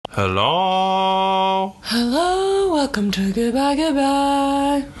Hello? Hello, welcome to Goodbye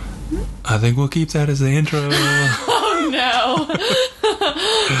Goodbye. I think we'll keep that as the intro. Oh no.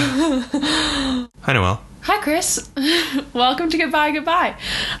 Hi, Noelle. Hi, Chris. Welcome to Goodbye Goodbye,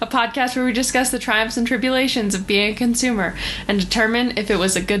 a podcast where we discuss the triumphs and tribulations of being a consumer and determine if it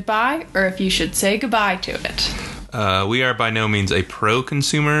was a goodbye or if you should say goodbye to it. We are by no means a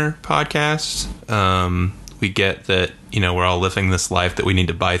pro-consumer podcast. We get that, we're all living this life that we need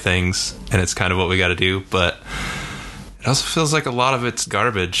to buy things, and it's kind of what we got to do, but it also feels like a lot of it's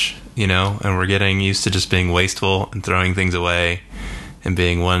garbage, and we're getting used to just being wasteful and throwing things away and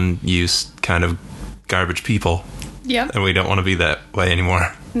being one-use kind of garbage people. Yep. And we don't want to be that way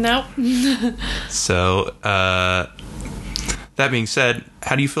anymore. Nope. So, that being said,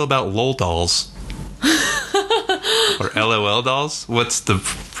 how do you feel about LOL dolls? Or LOL dolls? What's the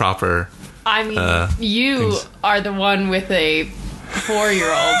proper... I mean, you are the one with a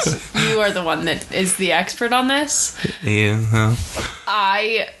 4-year-old. You are the one that is the expert on this. Yeah.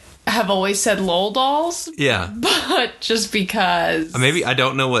 I have always said LOL dolls. Yeah. But just because... Maybe, I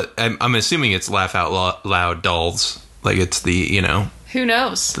don't know what... I'm assuming it's laugh out loud dolls. Like it's the, Who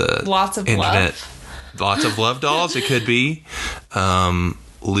knows? The lots of internet, love. Lots of love dolls. It could be.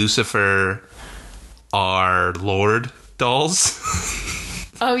 Lucifer, our Lord dolls.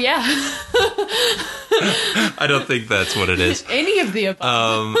 Oh, yeah. I don't think that's what it is. Any of the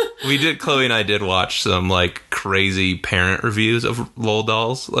above. Chloe and I did watch some crazy parent reviews of LOL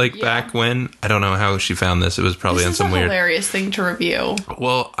dolls back when. I don't know how she found this. It was probably on some weird... hilarious thing to review.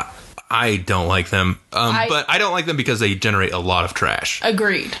 Well, I don't like them. But I don't like them because they generate a lot of trash.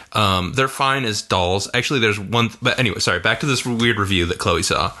 Agreed. They're fine as dolls. Actually, there's one... But anyway, sorry. Back to this weird review that Chloe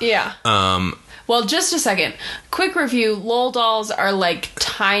saw. Yeah. Well, just a second. Quick review. LOL dolls are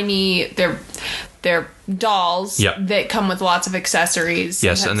tiny. They're dolls that come with lots of accessories.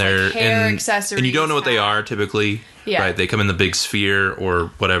 Yes, and they're hair accessories. And you don't know what they are typically. Yeah. Right. They come in the big sphere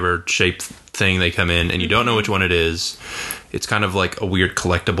or whatever shaped thing they come in, and you don't know which one it is. It's kind of like a weird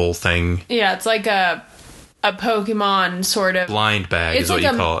collectible thing. Yeah, it's like a Pokemon sort of... blind bag is what you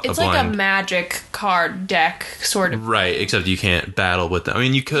call it. It's like a magic card deck sort of. Right, except you can't battle with them. I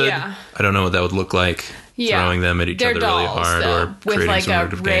mean, you could. Yeah. I don't know what that would look like. Yeah. Throwing them at each other dolls, really hard though, or with creating some a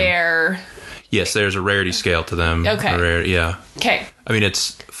sort of rare... game. Yes, there's a rarity scale to them. Okay. Yeah. Okay. I mean,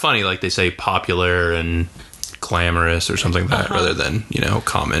 it's funny, they say popular and glamorous or something like that rather than,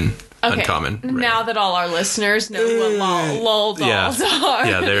 common. Okay. Uncommon. Rare. Now that all our listeners know what LOL dolls are.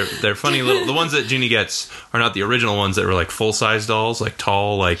 Yeah, they're funny little... The ones that Ginny gets are not the original ones that were full-size dolls,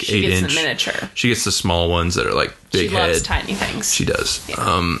 tall, 8-inch. She gets the miniature. She gets the small ones that are big head. She loves tiny things. She does.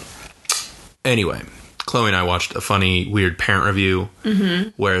 Yeah. Anyway, Chloe and I watched a funny, weird parent review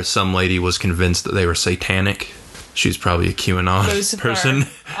where some lady was convinced that they were satanic. She's probably a QAnon Lucifer, person.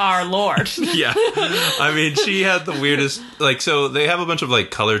 Our Lord. Yeah. I mean, she had the weirdest... so they have a bunch of,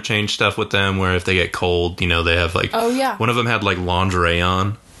 color change stuff with them where if they get cold, they have, Oh, yeah. One of them had, lingerie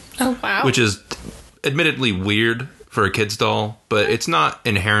on. Oh, wow. Which is admittedly weird for a kid's doll, but it's not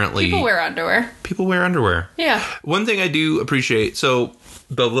inherently... People wear underwear. People wear underwear. Yeah. One thing I do appreciate... So,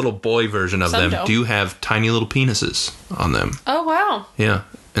 the little boy version of Some them don't. do have tiny little penises on them. Oh, wow. Yeah.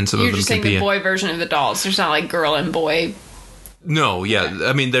 And some You're of them just can saying be... the boy version of the dolls. There's not girl and boy. No, yeah. Okay.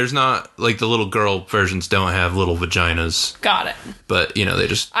 I mean, there's not... the little girl versions don't have little vaginas. Got it. But, they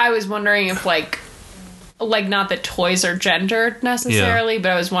just... I was wondering if, not that toys are gendered necessarily,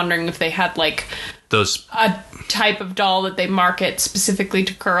 but I was wondering if they had, those... a type of doll that they market specifically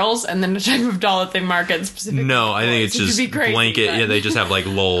to girls, and then a type of doll that they market specifically No, to I think boys. it's just crazy, blanket. but... Yeah, they just have,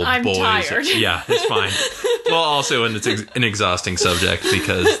 lol I'm boys. tired. Yeah, it's fine. Well, also, and it's an exhausting subject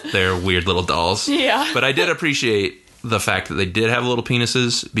because they're weird little dolls. Yeah. But I did appreciate the fact that they did have little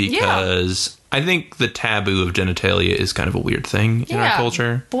penises because I think the taboo of genitalia is kind of a weird thing in our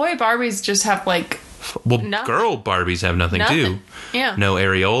culture. Boy Barbies just have, nothing. Girl Barbies have nothing too. Yeah. No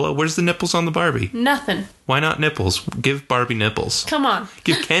areola. Where's the nipples on the Barbie? Nothing. Why not nipples? Give Barbie nipples. Come on.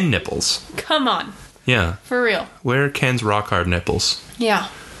 Give Ken nipples. Come on. Yeah. For real. Where are Ken's rock hard nipples? Yeah.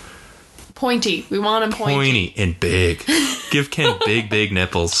 Pointy. We want them pointy. And big. Give Ken big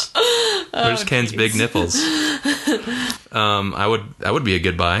nipples. Where's Ken's big nipples? I would be a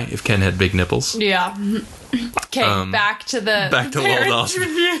good buy if Ken had big nipples. Yeah. Okay, back to LOL dolls.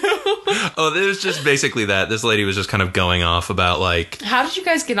 review. Oh, it was just basically that. This lady was just kind of going off about How did you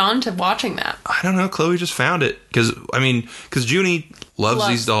guys get on to watching that? I don't know. Chloe just found it because Junie loves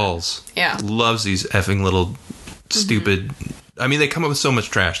these dolls. Yeah. Loves these effing little stupid. I mean, they come up with so much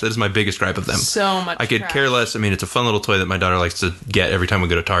trash. That is my biggest gripe of them. So much I could trash. care less. I mean, it's a fun little toy that my daughter likes to get every time we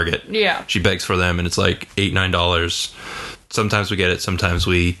go to Target. Yeah. She begs for them, and it's $8, $9. sometimes we get it. Sometimes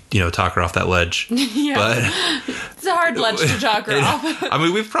we, talk her off that ledge. Yeah. But It's a hard ledge to talk her off. I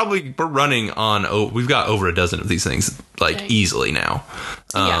mean, we're running on, we've got over a dozen of these things, like, Dang. easily now.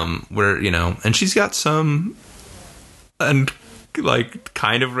 Yeah. Where, and she's got some, and like,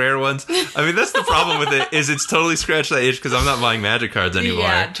 kind of rare ones. I mean, that's the problem with it, is it's totally scratched that itch, because I'm not buying magic cards anymore.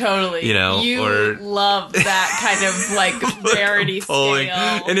 Yeah, totally. You love that kind of, like, rarity pulling,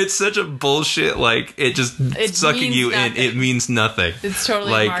 scale. and it's such a bullshit, like, it sucking means you nothing. in. It means nothing. It's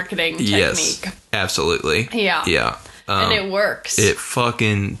totally like, a marketing yes, technique. Absolutely. Yeah. Yeah. And it works. It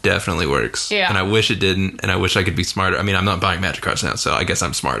fucking definitely works. Yeah. And I wish it didn't, and I wish I could be smarter. I mean, I'm not buying magic cards now, so I guess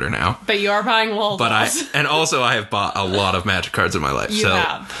I'm smarter now. But you are buying Lol But dolls. and also I have bought a lot of magic cards in my life. You so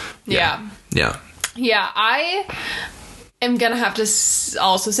have. Yeah. Yeah. Yeah, I am gonna have to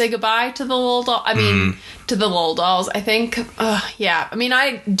also say goodbye to the Lol doll. I mean, to the Lol dolls. I think, yeah. I mean,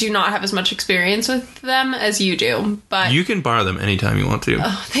 I do not have as much experience with them as you do, but You can borrow them anytime you want to.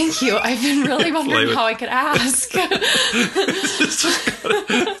 oh, thank you. I've been really wondering with- how I could ask.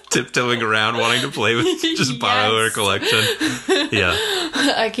 Tiptoeing around wanting to play with, just borrow her Yes. collection. Yeah.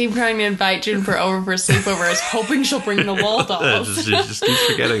 I keep trying to invite Juniper over for a sleepover, I was hoping she'll bring the Lol dolls. just keep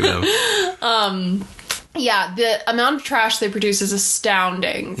forgetting them. Yeah, the amount of trash they produce is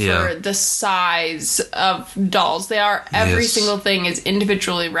astounding for Yeah. the size of dolls. They are, every Yes. single thing is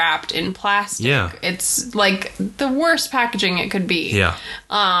individually wrapped in plastic. Yeah. It's like the worst packaging it could be. Yeah.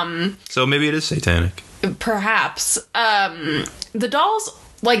 So maybe it is satanic. Perhaps. The dolls,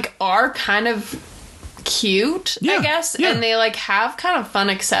 like, are kind of cute, Yeah, I guess, yeah. and they, like, have kind of fun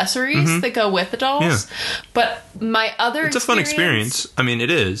accessories that go with the dolls. Yeah. But my other It's a fun experience. I mean,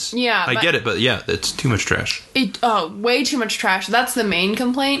 it is. Yeah, I but- get it, but yeah, it's too much trash. way too much trash. That's the main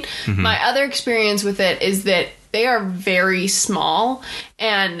complaint. Mm-hmm. My other experience with it is that they are very small,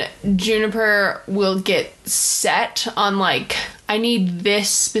 and Juniper will get set on, like, I need this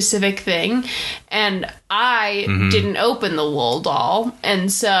specific thing, and I Mm-hmm. didn't open the Lol doll, and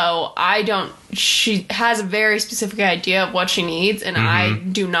so she has a very specific idea of what she needs, and I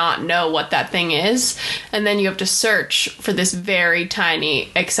Mm-hmm. do not know what that thing is, and then you have to search for this very tiny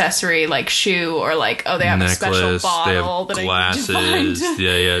accessory, like shoe, or like, oh, they have a special Necklace, bottle they that have I need to glasses.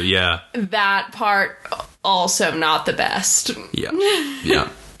 find. Yeah. That part also not the best. Yeah. Yeah.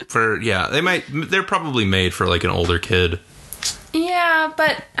 They're probably made for like an older kid. Yeah,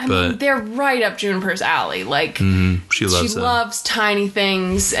 but I mean, But- they're right up Juniper's alley. Like, She loves she them. loves tiny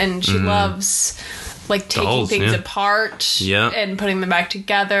things, and she loves, like, taking Dolls, things yeah. apart Yeah. and putting them back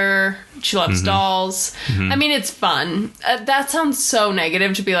together. She loves dolls. I mean, it's fun. That sounds so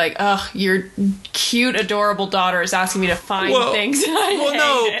negative to be like, ugh, your cute, adorable daughter is asking me to find things. And I Well, hate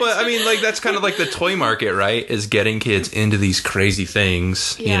no, it. but I mean, like, that's kind of like the toy market, right? Is getting kids into these crazy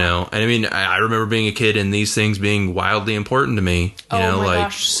things, Yeah. And I mean, I remember being a kid and these things being wildly important to me. You know, my like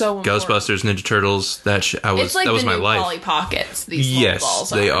gosh, so important. Ghostbusters, Ninja Turtles. It's like that was the my new life. Polly Pockets. These Yes, little dolls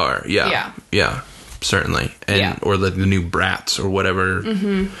they are. Yeah, certainly, and Yeah. or the new Bratz or whatever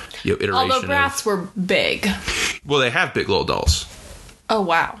iteration. Although Bratz were big. Well, they have big little dolls. Oh,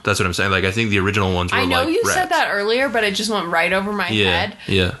 wow. That's what I'm saying. Like, I think the original ones were I know like you Bratz. said that earlier, but it just went right over my head.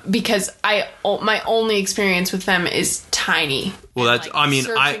 Yeah. Because my only experience with them is tiny. Well, And, that's. like, I mean,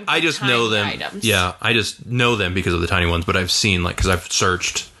 searching I for just know them. tiny items. Yeah, I just know them because of the tiny ones. But I've seen because I've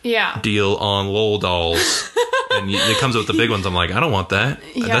searched Yeah. deal on Lol dolls, and it comes up with the big ones. I'm like, I don't want that.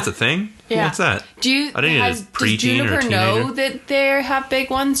 Yeah. That's a thing. Yeah. What's that? I didn't need a Does preteen or Juniper a know teenager. that they have big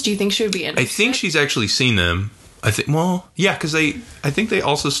ones? Do you think she would be I interested? think she's actually seen them. I think. Well, yeah, because I think they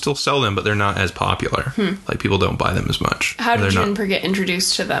also still sell them, but they're not as popular. Like, people don't buy them as much. How did They're not- Juniper get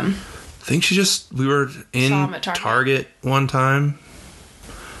introduced to them? I think we were in Saw 'em at Target. Target one time.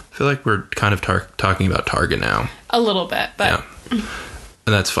 I feel like we're kind of talking about Target now. A little bit, but Yeah.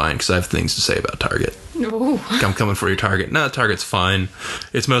 And that's fine, because I have things to say about Target. Ooh. I'm coming for your Target. No, Target's fine.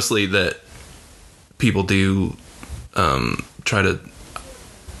 It's mostly that people do try to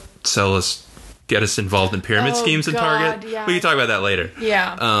get us involved in pyramid Oh, schemes in God, Target. yeah. We can talk about that later.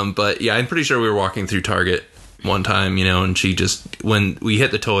 Yeah. But yeah, I'm pretty sure we were walking through Target one time, and she just, when we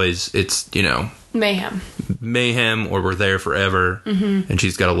hit the toys, it's, Mayhem. mayhem, or we're there forever, and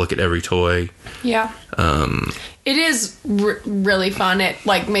she's got to look at every toy. Yeah. It is really fun. It,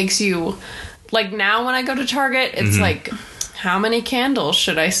 like, makes you, like, now when I go to Target, it's like, how many candles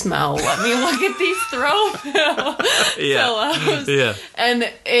should I smell? Let me look at these throw pillows. Yeah.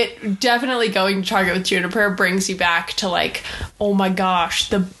 And it definitely, going to Target with Juniper brings you back to, like, oh my gosh,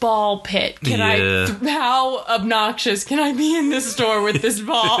 the ball pit. How obnoxious can I be in this store with this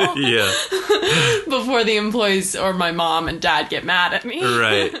ball? Yeah. Before the employees or my mom and dad get mad at me.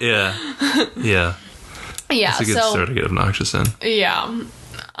 Right. Yeah. Yeah. Yeah, That's a good start to get obnoxious in. Yeah.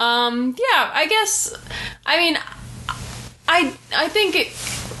 I guess, I mean, I think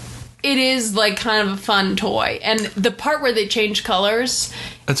it is like kind of a fun toy, and the part where they change colors,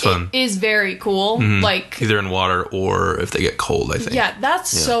 that's fun, is very cool. Mm-hmm. Like either in water or if they get cold, I think. Yeah, that's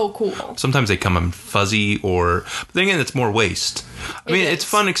so cool. Sometimes they come in fuzzy, but then again, it's more waste. I mean, it's a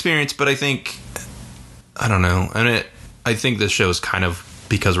fun experience, but I think, I don't know, and I think this show is kind of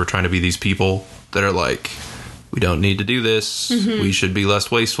because we're trying to be these people that are like, we don't need to do this. Mm-hmm. We should be less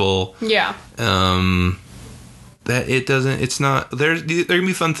wasteful. Yeah. That it's not, there can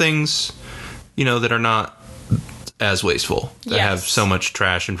be fun things, that are not as wasteful, that have so much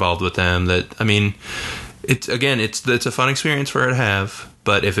trash involved with them that, I mean, it's a fun experience for her to have,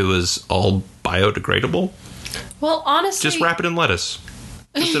 but if it was all biodegradable, well, honestly, just wrap it in lettuce.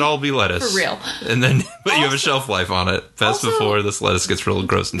 Just it all be lettuce. For real. And then, but you have a shelf life on it. Best before this lettuce gets real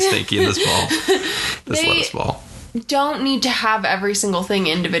gross and stinky in this ball. This lettuce ball. Don't need to have every single thing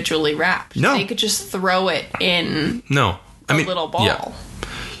individually wrapped. No. They could just throw it in a little ball.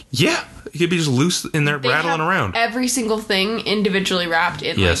 Yeah. It could be just loose in there, rattling around. Every single thing individually wrapped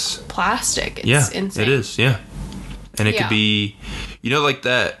in like plastic. It's insane. It is, yeah. And it could be, like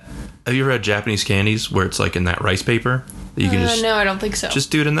that. Have you ever had Japanese candies where it's like in that rice paper? That you can just, no, I don't think so.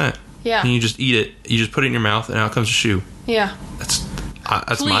 Just do it in that. Yeah. And you just eat it. You just put it in your mouth and out comes a shoe. Yeah. That's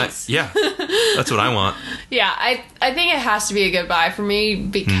that's what I want. Yeah, I think it has to be a good buy for me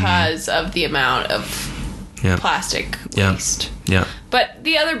because of the amount of plastic waste. Yeah. But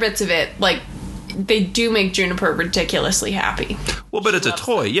the other bits of it, like, they do make Juniper ridiculously happy. Well, but it's a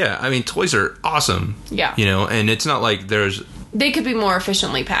toy. Yeah. I mean, toys are awesome. Yeah. And it's not like they could be more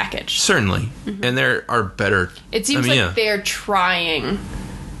efficiently packaged. Certainly. Mm-hmm. And there are better. It seems they're trying.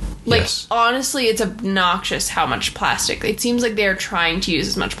 Like, honestly, it's obnoxious how much plastic. It seems like they're trying to use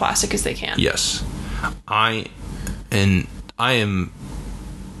as much plastic as they can. Yes. I am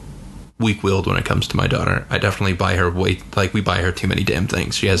weak-willed when it comes to my daughter. I definitely buy her we buy her too many damn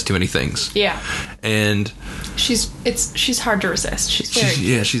things. She has too many things. Yeah. And she's hard to resist.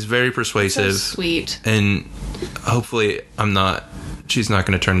 She's very persuasive. So sweet. And hopefully she's not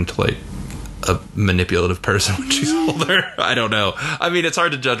going to turn into like a manipulative person when she's older. I don't know. I mean, it's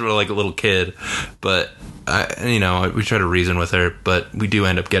hard to judge with like a little kid, but we try to reason with her, but we do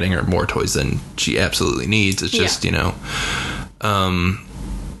end up getting her more toys than she absolutely needs. It's just,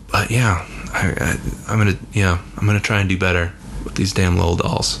 but yeah, I'm gonna try and do better with these damn little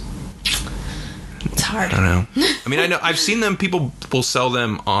dolls. It's hard. I don't know. I mean, I know I've seen them. People will sell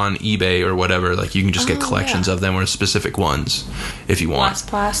them on eBay or whatever. Like you can just get collections of them or specific ones if you want. Less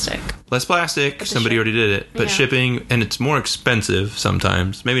plastic. Somebody already did it, but shipping, and it's more expensive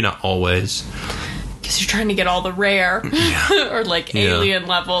sometimes. Maybe not always. Because you're trying to get all the rare or like alien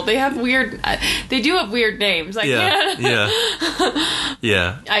level. They have they do have weird names. I can't.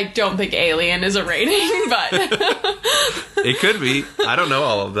 Yeah. I don't think alien is a rating, but it could be. I don't know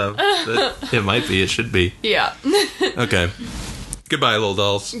all of them. But it might be. It should be. Yeah. Okay. Goodbye, little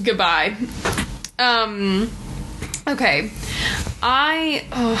dolls. Goodbye. Okay. I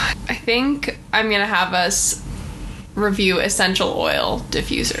think I'm gonna have us review essential oil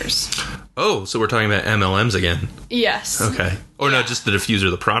diffusers. Oh, so we're talking about MLMs again? Yes. Okay. Or not just the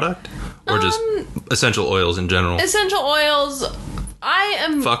diffuser, the product? Or just essential oils in general? Essential oils, I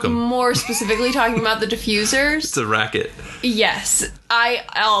am more specifically talking about the diffusers. It's a racket. Yes. I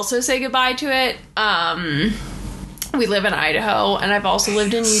also say goodbye to it. We live in Idaho, and I've also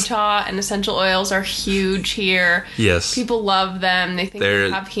lived in Utah, and essential oils are huge here. Yes. People love them. They think they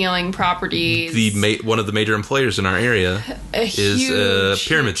have healing properties. One of the major employers in our area is a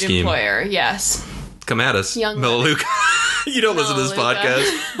pyramid scheme. Employer, yes. Come at us, Melaleuca. You don't listen to this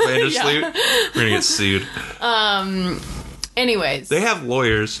podcast, Vandersloot. We're going to get sued. Anyways. They have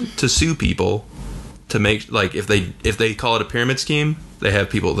lawyers to sue people to make, like, if they call it a pyramid scheme, they have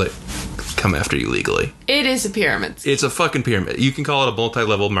people that come after you legally. It is a pyramid scheme. It's a fucking pyramid. You can call it a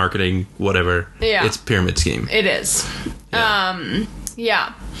multi-level marketing, whatever. Yeah. It's a pyramid scheme. It is.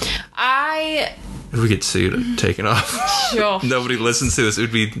 Yeah. If we get sued and taken off, nobody listens to us. It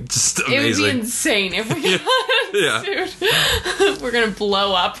would be just amazing. It would be insane if we got sued. We're gonna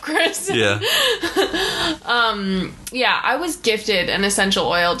blow up, Chris. Yeah. I was gifted an essential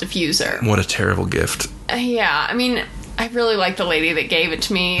oil diffuser. What a terrible gift. Yeah, I mean, I really like the lady that gave it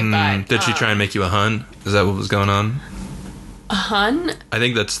to me, but... Did she try and make you a hun? Is that what was going on? A hun? I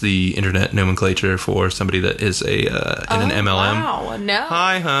think that's the internet nomenclature for somebody that is in an MLM. Wow, no.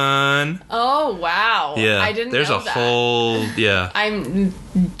 Hi, hun. Oh, wow. Yeah. I didn't There's know a whole... Yeah. I'm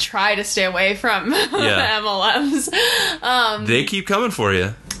try to stay away from MLMs. They keep coming for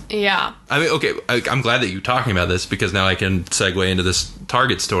you. Yeah. I mean, okay, I'm glad that you're talking about this because now I can segue into this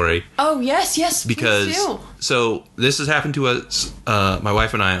Target story. Oh, yes. Because, please do. so this has happened to us, my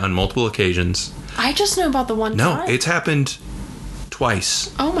wife and I, on multiple occasions. I just know about the one time. No, it's happened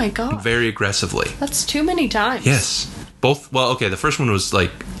twice. Oh my God. Very aggressively. That's too many times. Yes. Both, well, okay, the first one was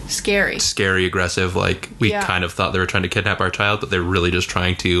like scary, aggressive. Like, we kind of thought they were trying to kidnap our child, but they're really just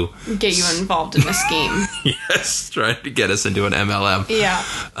trying to get you involved in a scheme. Yes, trying to get us into an MLM. Yeah.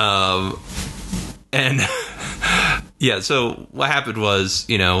 And yeah, so what happened was,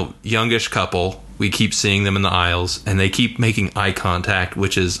 youngish couple, we keep seeing them in the aisles and they keep making eye contact,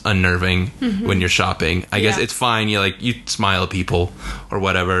 which is unnerving when you're shopping. I guess it's fine. You smile at people or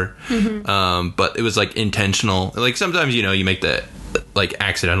whatever. But it was like intentional. Like sometimes, you make the like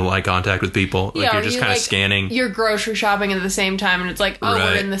accidental eye contact with people. Like you're just kind of scanning. You're grocery shopping at the same time and it's like, oh,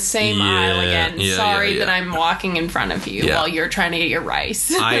 we're in the same aisle again. Sorry that I'm walking in front of you while you're trying to get your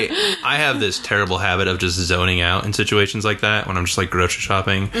rice. I have this terrible habit of just zoning out in situations like that when I'm just like grocery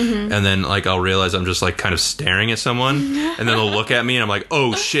shopping. And then like I'll realize I'm just like kind of staring at someone and then they'll look at me and I'm like,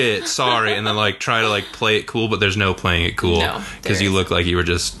 oh shit, sorry. And then like try to like play it cool, but there's no playing it cool because you look like you were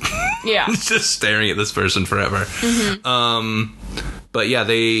just just staring at this person forever. But yeah,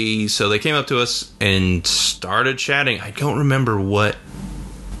 they came up to us and started chatting. I don't remember what,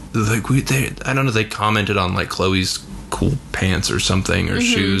 like I don't know. They commented on like Chloe's cool pants or something, or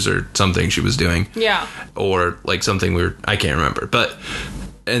shoes or something she was doing. Yeah. Or like something I can't remember.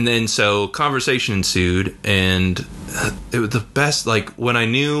 And then so conversation ensued, and it was the best. Like when I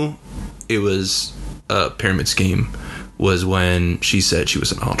knew it was a pyramid scheme was when she said she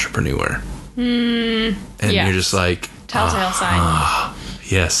was an entrepreneur. And you're just like, telltale sign.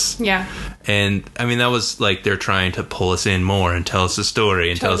 Yes. Yeah. And I mean, that was like they're trying to pull us in more and tell us the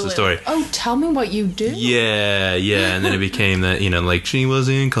story and tell us the story. Oh, tell me what you do. Yeah. And then it became that, like she was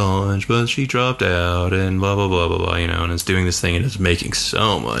in college, but she dropped out and blah, blah, blah, blah, blah, and is doing this thing and is making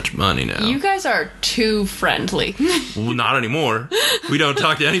so much money now. You guys are too friendly. Well, not anymore. We don't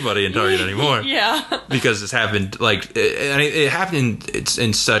talk to anybody in Target anymore. Yeah. Because it's happened, like, it happened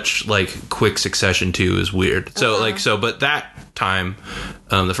in such, like, quick succession, too, is weird. So, but that time,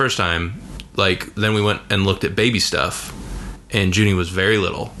 the first time, like, then we went and looked at baby stuff, and Junie was very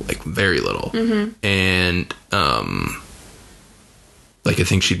little. And, like, I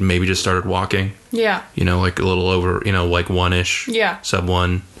think she'd maybe just started walking. Yeah. Like a little over, like one-ish. Yeah. Sub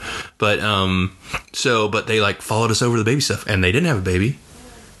one. But, but they, like, followed us over the baby stuff, and they didn't have a baby.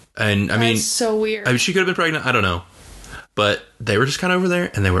 And, I mean... That's so weird. I mean, she could have been pregnant. I don't know. But they were just kind of over there,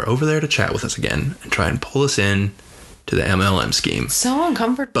 and they were over there to chat with us again and try and pull us in to the MLM scheme. So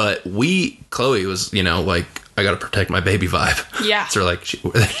uncomfortable. But Chloe was, like, I gotta protect my baby vibe. Yeah. So, like,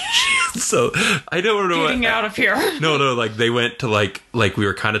 so I don't remember. Getting out of here. No, like, they went to, like we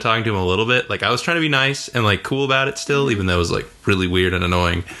were kind of talking to him a little bit. Like, I was trying to be nice and, like, cool about it still, even though it was, like, really weird and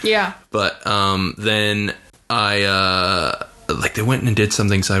annoying. Yeah. But, then like, they went and did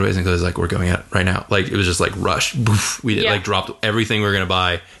something sideways and goes, like, we're going out right now. Like, it was just, like, rush. Boof. We did, like, dropped everything we were going to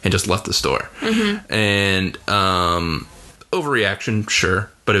buy and just left the store. And, overreaction, sure.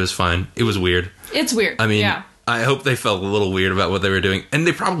 But it was fine. It was weird. It's weird. I mean, I hope they felt a little weird about what they were doing. And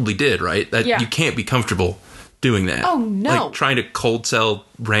they probably did, right? That you can't be comfortable doing that. Oh, no. Like, trying to cold sell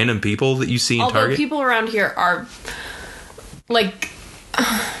random people that you see in Although Target. People around here are, like...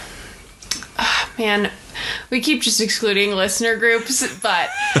 man... We keep just excluding listener groups, but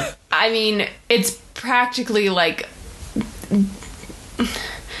I mean, it's practically like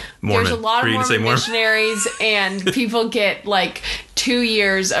Mormon. There's a lot of Mormon missionaries, and people get like 2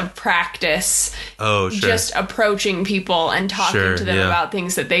 years of practice just approaching people and talking to them about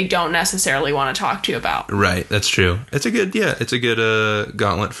things that they don't necessarily want to talk to you about. Right, that's true. It's a good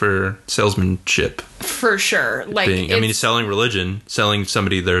gauntlet for salesmanship. For sure. Like, selling religion, selling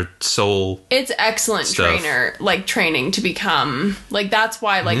somebody their soul. It's excellent stuff. training to become, like, that's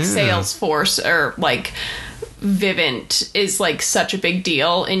why, like, Salesforce or, like, Vivint is, like, such a big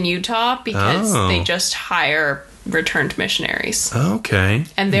deal in Utah because they just hire returned missionaries. Okay.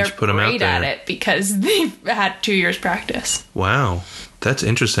 And they're great at it because they've had 2 years practice. Wow. That's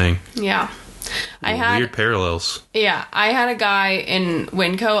interesting. Yeah. Weird parallels. Yeah. I had a guy in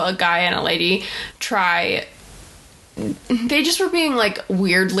Winco, a guy and a lady, try... They just were being, like,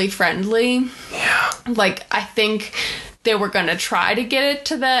 weirdly friendly. Yeah. Like, I think they were going to try to get it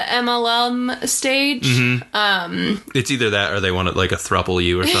to the MLM stage. It's either that or they want to like a throuple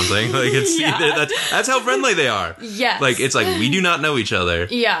you or something. Like it's either that's how friendly they are. Yes. Like it's like we do not know each other.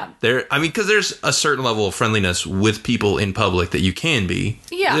 Yeah. Because there's a certain level of friendliness with people in public that you can be.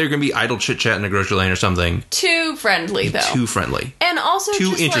 Yeah. They're going to be idle chit chat in a grocery lane or something. Too friendly though. Too friendly. And also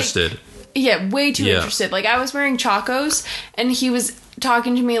too just, interested. Like, way too interested. Like I was wearing Chacos and he was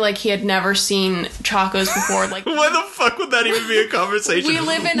talking to me like he had never seen Chacos before. Like, why the fuck would that even be a conversation? We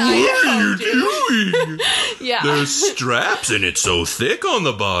live in Idaho. What are you doing? Yeah. There's straps and it's so thick on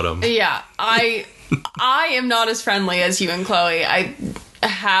the bottom. Yeah. I am not as friendly as you and Chloe. I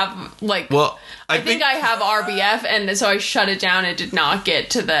have like I think I have RBF and so I shut it down and did not get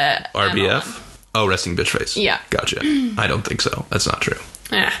to the RBF? MLM. Oh, resting bitch face. Yeah. Gotcha. I don't think so. That's not true.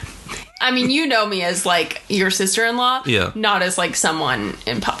 Yeah. I mean, you know me as, like, your sister-in-law. Yeah. Not as, like, someone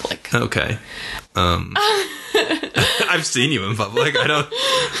in public. Okay. I've seen you in public.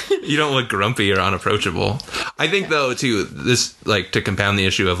 You don't look grumpy or unapproachable. I think, though, too, this, like, to compound the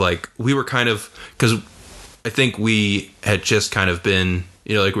issue of, like, we were kind of, because I think we had just kind of been,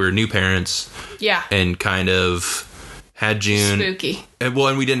 you know, like, we were new parents. Yeah. And kind of had June. Spooky. And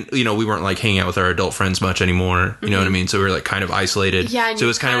we didn't, you know, we weren't like hanging out with our adult friends much anymore. You know what I mean? So we were like kind of isolated. Yeah, and so it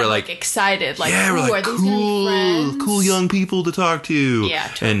was kind of like excited, like, yeah, we're like are these gonna be friends? cool young people to talk to. Yeah,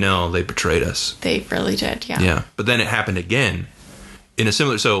 totally. And no, they betrayed us. They really did, yeah. Yeah, but then it happened again in a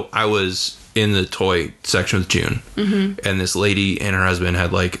similar. So I was in the toy section with June, and this lady and her husband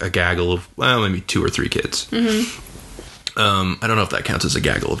had like a gaggle of maybe 2 or 3 kids. I don't know if that counts as a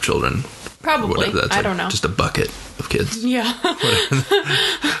gaggle of children. Probably. I don't know. Just a bucket of kids. Yeah.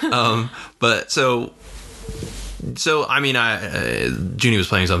 But so I mean, Junie was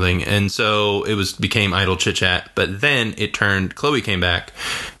playing something, and so it became idle chit chat. But then it turned. Chloe came back,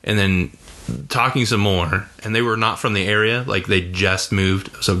 and then talking some more, and they were not from the area. Like they just moved,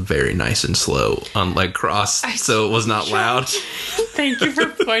 so very nice and slow on like cross, so it was not loud. Thank you for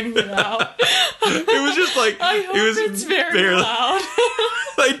pointing it out. It was just like I hope it was it's very loud.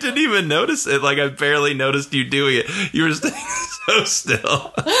 I didn't even notice it. Like I barely noticed you doing it. You were staying so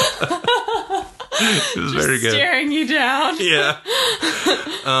still. It was very good. Staring you down. Yeah.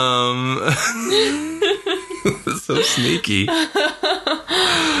 So sneaky.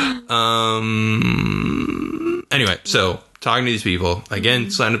 Anyway, so talking to these people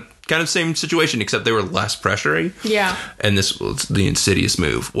again, kind of same situation, except they were less pressury. Yeah. And this was the insidious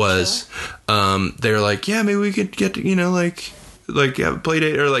move was, they were like, yeah, maybe we could get, you know, like have a play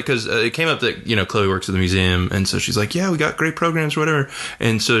date or like, cause it came up that, you know, Chloe works at the museum. And so she's like, yeah, we got great programs or whatever.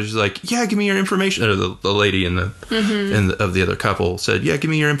 And so she's like, yeah, give me your information. Or the lady of the other couple said, yeah,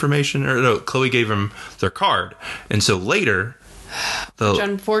 give me your information. Or no, Chloe gave them their card. And so later, which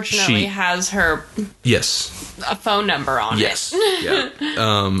unfortunately has her a phone number on it. Yeah.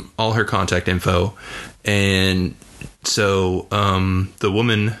 All her contact info. And so, the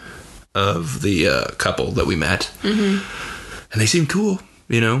woman of the couple that we met, and they seemed cool,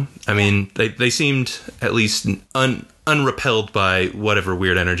 you know? I mean, they seemed at least unrepelled by whatever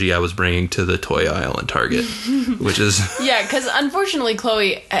weird energy I was bringing to the toy aisle in Target, which is... Yeah, because unfortunately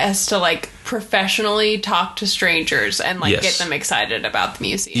Chloe has to, like, professionally talk to strangers and, like, get them excited about the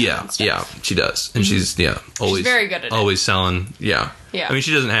museum. Yeah, yeah, she does. And she's always... She's very good at it. Always selling, yeah. I mean,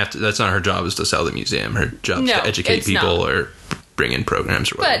 she doesn't have to... That's not her job, is to sell the museum. Her job is to educate people or bring in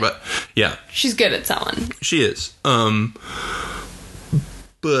programs or whatever. But yeah. She's good at selling. She is.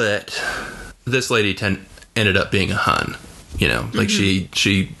 But this lady ended up being a hun, you know, like she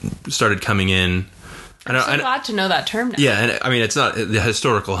started coming in. I'm so glad to know that term now. Yeah, and I mean, it's not the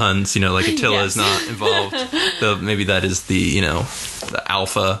historical Huns, you know, like Attila is not involved. Though maybe that is the, you know, the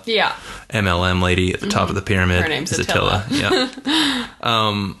alpha MLM lady at the top of the pyramid. Her name's Attila. Yeah.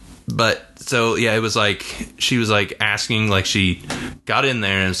 But so, yeah, it was like, she was like asking, like she got in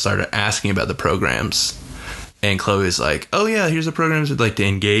there and started asking about the programs. And Chloe was like, oh yeah, here's the programs I'd like to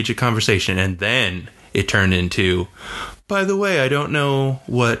engage a conversation. And then it turned into, by the way, I don't know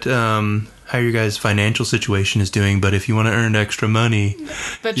what, how your guys' financial situation is doing, but if you want to earn extra money,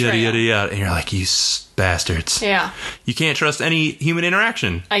 yada, yada, yada. And you're like, you bastards. Yeah. You can't trust any human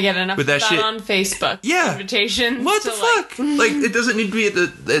interaction. I get enough with that shit on Facebook. Yeah. Invitations. What the fuck? Like, it doesn't need to be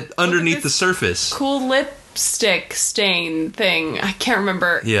at underneath the surface. Cool lipstick stain thing. I can't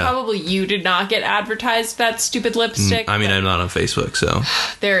remember. Yeah. Probably you did not get advertised that stupid lipstick. I mean, I'm not on Facebook, so.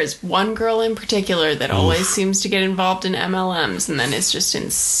 There is one girl in particular that always seems to get involved in MLMs and then is just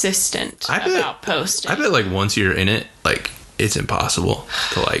insistent about posting. I bet, like, once you're in it, like, it's impossible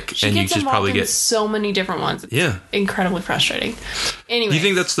to like, she and you gets just probably involved in get so many different ones. It's incredibly frustrating. Anyway, do you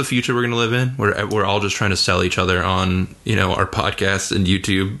think that's the future we're going to live in? We're all just trying to sell each other on, you know, our podcasts and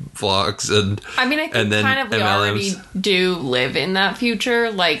YouTube vlogs and I mean, I think and then kind of we MLMs. already do live in that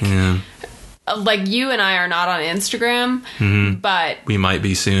future. Like, like you and I are not on Instagram, but we might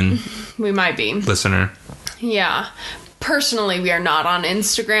be soon. we might be. Listener. Yeah. Personally, we are not on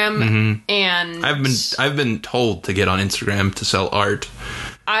Instagram, and I've been told to get on Instagram to sell art,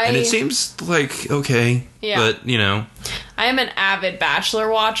 and it seems like okay, but you know, I am an avid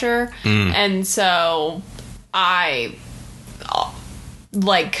Bachelor watcher, and so I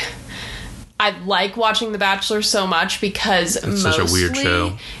like watching The Bachelor so much because it's such a weird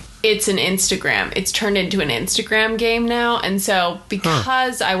show. It's an Instagram. It's turned into an Instagram game now, and so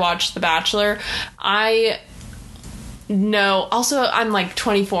because I watch The Bachelor, No, also I'm like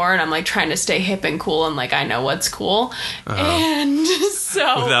 24 and I'm like trying to stay hip and cool and like I know what's cool. And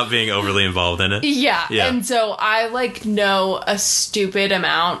so without being overly involved in it. Yeah. And so I like know a stupid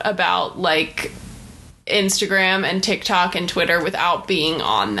amount about like Instagram and TikTok and Twitter without being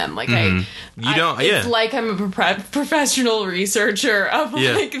on them. Like it's like I'm a professional researcher of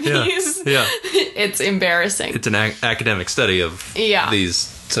like these. Yeah. It's embarrassing. It's an academic study of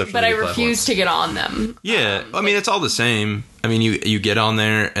these. But I refuse to get on them. Yeah, I mean, it's all the same. I mean, you get on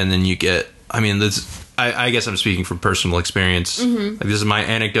there, and then you get... I mean, I guess I'm speaking from personal experience. Like, this is my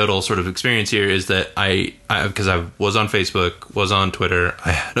anecdotal sort of experience here, is that because I was on Facebook, was on Twitter,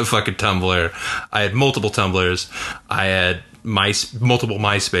 I had a fucking Tumblr, I had multiple Tumblrs, I had multiple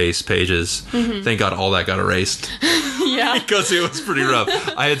MySpace pages. Thank God all that got erased. Yeah. Because it was pretty rough.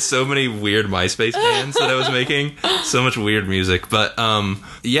 I had so many weird MySpace bands that I was making. So much weird music. But,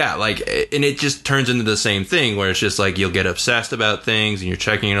 yeah, like, and it just turns into the same thing where it's just like you'll get obsessed about things and you're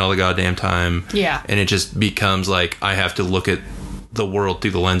checking it all the goddamn time. Yeah. And it just becomes like, I have to look at the world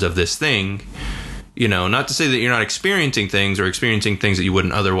through the lens of this thing. You know, not to say that you're not experiencing things or experiencing things that you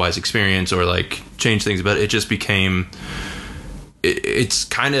wouldn't otherwise experience or like change things, but it just became... It's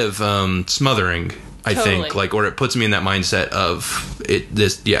kind of smothering, I think, like, or it puts me in that mindset of it.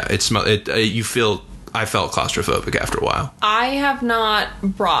 I felt claustrophobic after a while. I have not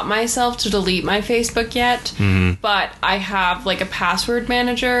brought myself to delete my Facebook yet, but I have like a password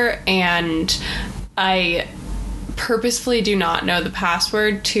manager, and I purposefully do not know the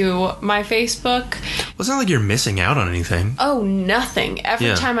password to my Facebook. Well, it's not like you're missing out on anything. Oh, nothing.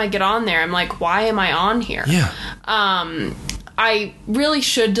 Every time I get on there, I'm like, why am I on here? Yeah. I really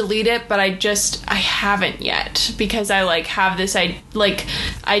should delete it, but I haven't yet, because I like have this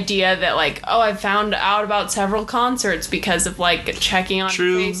idea that like, oh, I found out about several concerts because of like checking on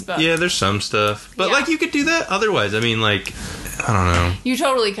Facebook. Yeah, there's some stuff, but like you could do that otherwise. I mean, like, I don't know. You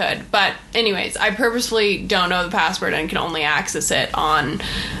totally could, but anyways, I purposefully don't know the password and can only access it on...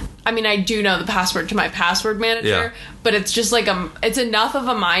 I mean, I do know the password to my password manager, but it's just like it's enough of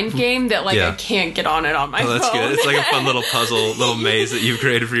a mind game that like I can't get on it on my phone. That's good. It's like a fun little puzzle, little maze that you've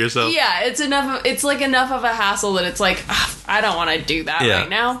created for yourself. Yeah, it's enough of a hassle that it's like, I don't want to do that right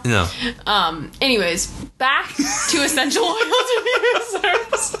now. No. Anyways, back to essential oil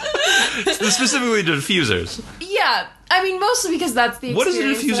diffusers. Specifically diffusers. Yeah, I mean, mostly because that's the experience.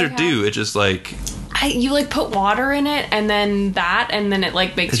 What does a diffuser do? It just like... you like put water in it and then it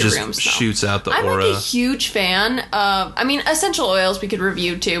like makes your room smell. Shoots out the aura. I'm like a huge fan of, I mean, essential oils we could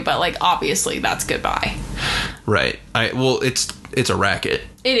review too, but like obviously that's goodbye. Right. It's a racket.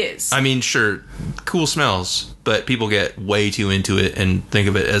 It is. I mean, sure, cool smells, but people get way too into it and think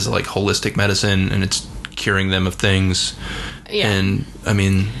of it as like holistic medicine and it's curing them of things. Yeah. And I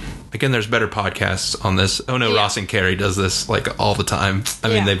mean, again, there's better podcasts on this. Oh no, Ross and Carrie does this like all the time. I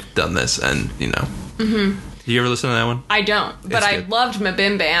mean, they've done this, and you know. Do you ever listen to that one? I don't, but I loved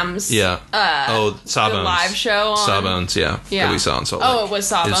Mabim Bam's. Yeah. Sawbones. The live show on Sawbones. Yeah. That we saw on Salt Lake. Oh, it was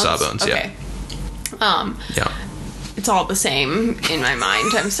Sawbones. It's Sawbones. Okay. Yeah. It's all the same in my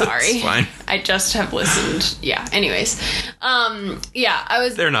mind. I'm sorry. It's fine. I just have listened. Yeah. Anyways. I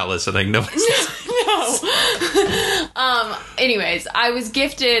was... They're not listening. No. No. Anyways, I was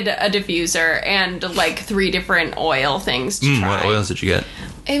gifted a diffuser and like 3 different oil things to try. What oils did you get?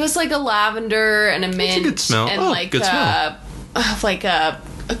 It was like a lavender and a mint. That's a good smell. And good smell. Like a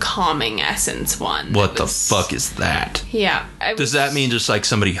calming essence one. What the fuck is that? Yeah. Does that mean just like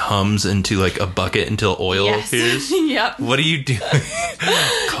somebody hums into like a bucket until oil appears? Yep. What are you doing?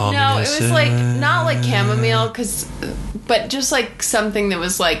 No, it was like not like chamomile, but just like something that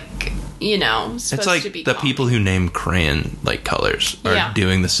was like, you know, supposed it's like to be the calming. people who name crayon like colors are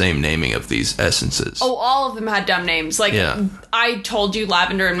doing the same naming of these essences. Oh, all of them had dumb names. Like I told you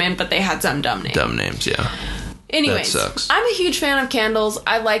lavender and mint, but they had some dumb names. Dumb names, yeah. Anyways, that sucks. I'm a huge fan of candles.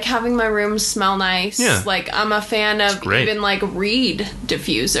 I like having my room smell nice. Yeah. Like, I'm a fan of even, like, reed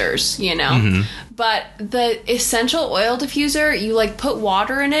diffusers, you know? Mm-hmm. But the essential oil diffuser, you, like, put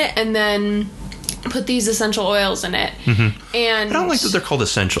water in it and then put these essential oils in it. Mm-hmm. And I don't like that they're called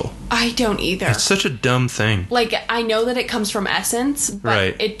essential. I don't either. It's such a dumb thing. Like, I know that it comes from Essence, but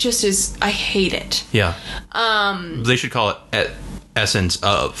Right. it just is, I hate it. Yeah. They should call it essence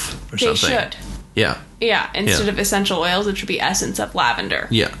of or They something. should. Yeah. Yeah, instead of essential oils, it should be essence of lavender.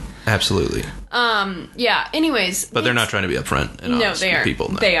 Yeah. Absolutely. Yeah, anyways. But they're not trying to be upfront and No, honest they with aren't.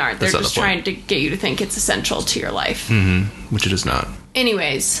 people. No. They aren't. They're That's not just the point. trying to get you to think it's essential to your life. Which it is not.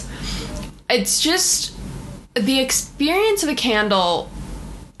 Anyways, it's just the experience of a candle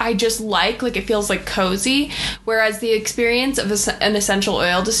I just like it feels like cozy, whereas the experience of an essential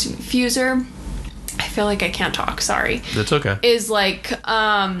oil diffuser, I feel like I can't talk, sorry. That's okay. Is like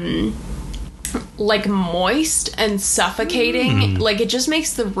moist and suffocating. Like, it just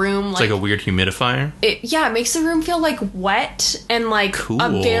makes the room It's like a weird humidifier. It makes the room feel like wet and like Cool.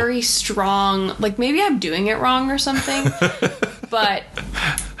 a very strong, like, maybe I'm doing it wrong or something. But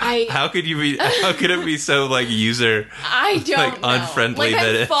How could it be so like user I don't like know. unfriendly like, that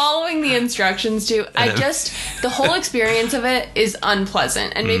I'm it following the instructions too. The whole experience of it is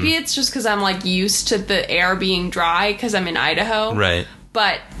unpleasant. And maybe it's just because I'm like used to the air being dry because I'm in Idaho. Right.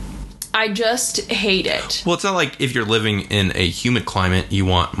 But I just hate it. Well, it's not like if you're living in a humid climate, you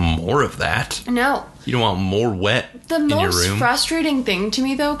want more of that. No. You don't want more wet The in your most room. frustrating thing to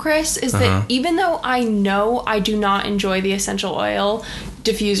me, though, Chris, is that even though I know I do not enjoy the essential oil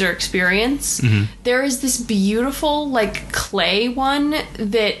diffuser experience, there is this beautiful, like, clay one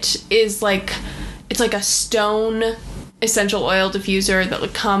that is like, it's like a stone essential oil diffuser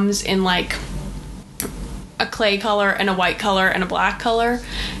that comes in like a clay color and a white color and a black color.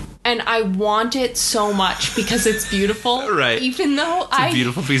 And I want it so much because it's beautiful. Right. Even though It's a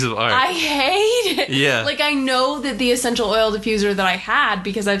beautiful piece of art. I hate it. Yeah. Like, I know that the essential oil diffuser that I had,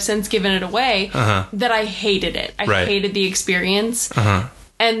 because I've since given it away, that I hated it. I hated the experience.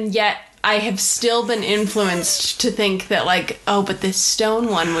 And yet I have still been influenced to think that, like, oh, but this stone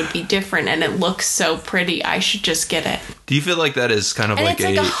one would be different and it looks so pretty. I should just get it. Do you feel like that is kind of And like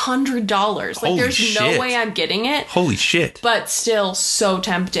it's like $100. Like, there's shit. no way I'm getting it. Holy shit. But still so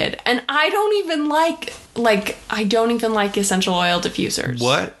tempted. And I don't even like essential oil diffusers.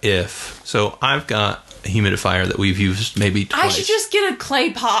 What if... So I've got a humidifier that we've used maybe twice. I should just get a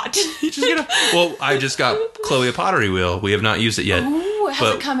clay pot. Well, I just got Chloe a pottery wheel. We have not used it yet. Ooh,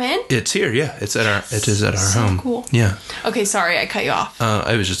 has it come in? It's here, yeah. It is at our So home. cool. Yeah. Okay, sorry, I cut you off.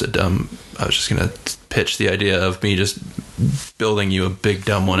 I was just going to pitch the idea of me just building you a big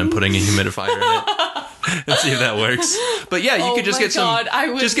dumb one and putting a humidifier in it. And see if that works. But yeah, you could just get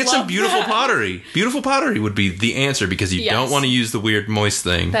some beautiful pottery. Beautiful pottery would be the answer because you don't want to use the weird moist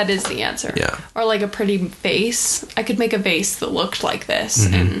thing. That is the answer. Yeah. Or like a pretty vase. I could make a vase that looked like this.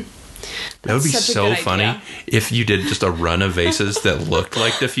 And that would be such a so good funny idea. if you did just a run of vases that looked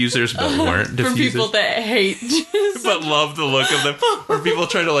like diffusers but weren't diffusers. For people that hate. But love the look of them. Or people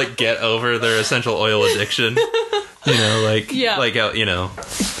trying to like get over their essential oil addiction. You know, like you know.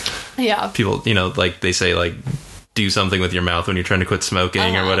 Yeah. People, you know, like they say, like, do something with your mouth when you're trying to quit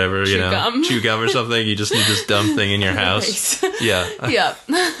smoking or whatever, you know, gum. chew gum or something. You just need this dumb thing in your house. Yeah. Yeah.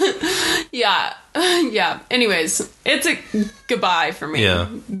 Yeah. Anyways, it's a goodbye for me. Yeah.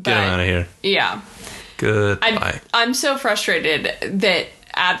 Get him out of here. Yeah. Goodbye. I'm so frustrated that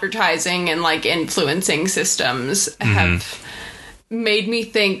advertising and like influencing systems have made me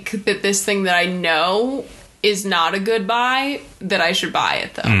think that this thing that I know is not a good buy, that I should buy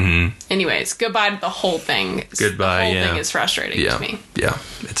it though. Anyways, goodbye to the whole thing. Goodbye, The whole thing is frustrating to me. Yeah,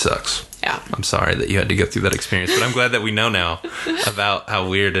 it sucks. Yeah. I'm sorry that you had to go through that experience, but I'm glad that we know now about how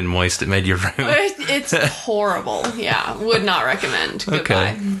weird and moist it made your room. It's horrible. Yeah, would not recommend.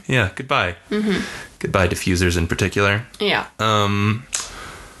 Goodbye. Okay. Yeah, goodbye. Goodbye, diffusers in particular. Yeah.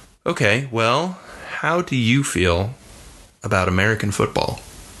 Okay, well, how do you feel about American football?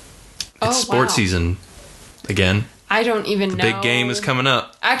 It's sports season again. I don't even know. Big game is coming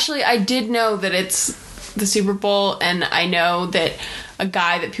up. Actually, I did know that it's the Super Bowl, and I know that a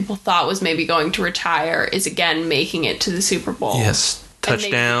guy that people thought was maybe going to retire is again making it to the Super Bowl. Yes,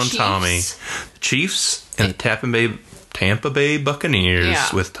 touchdown, Tommy. The Chiefs and the Tampa Bay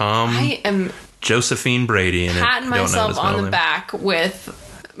Buccaneers with Tom I am Josephine Brady in it. patting myself on the back with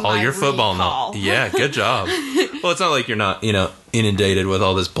all your football knowledge. Yeah, good job. Well, it's not like you're not, you know, inundated with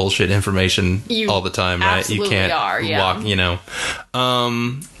all this bullshit information all the time, right? You can't walk, you know.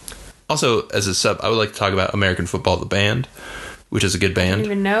 Also, as a sub, I would like to talk about American Football, the band, which is a good I band. don't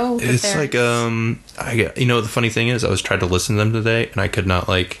even know. It's like the funny thing is I was trying to listen to them today and I could not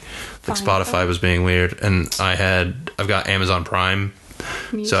like Spotify was being weird, and I've got Amazon Prime.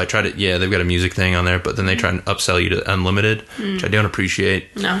 Music. So I tried it. Yeah, they've got a music thing on there, but then they try and upsell you to unlimited, which I don't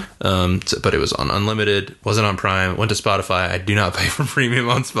appreciate. No. But it was on unlimited, wasn't on Prime. Went to Spotify. I do not pay for premium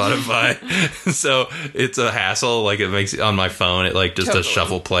on Spotify, so it's a hassle. Like it makes on my phone, it like just does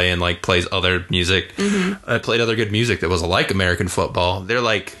shuffle play and like plays other music. I played other good music that was like American football. They're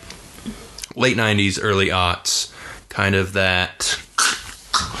like late '90s, early aughts, kind of that.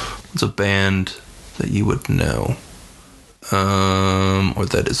 What's a band that you would know? Or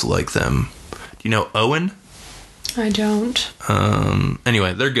that is like them. Do you know Owen? I don't.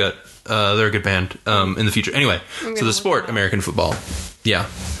 Anyway, they're good. They're a good band. In the future. Anyway, so the sport, American football. Yeah.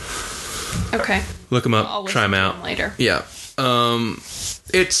 Okay. Look them up. I'll try them out later. Yeah.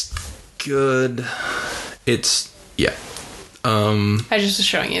 It's good. It's I just was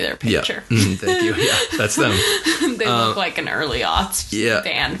showing you their picture. Yeah. Thank you. Yeah, that's them. They look like an early aughts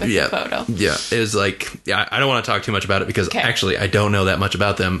band with the photo. Yeah, it was like, I don't want to talk too much about it because actually I don't know that much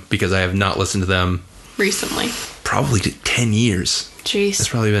about them because I have not listened to them recently. Probably 10 years. Jeez. It's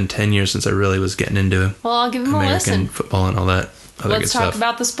probably been 10 years since I really was getting into it. Well, I'll give them American a listen. Football and all that other Let's good stuff. talk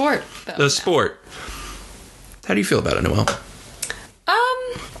about the sport. The sport. How do you feel about it, Noelle?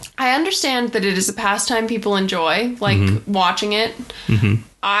 I understand that it is a pastime people enjoy, like watching it. Mm-hmm.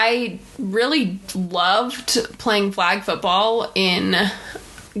 I really loved playing flag football in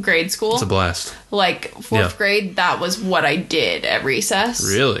grade school. It's a blast. Like fourth grade, that was what I did at recess.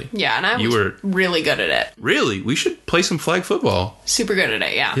 Really? Yeah, and I was really good at it. Really? We should play some flag football. Super good at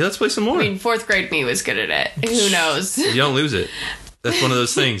it, yeah. Yeah, let's play some more. I mean, fourth grade me was good at it. Who knows? You don't lose it. That's one of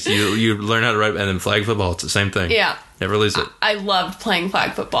those things. You learn how to write, and then flag football, it's the same thing. Yeah. Never lose it. I loved playing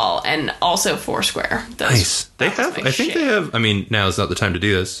flag football and also Foursquare. Nice. They have, I think they have, I mean, now is not the time to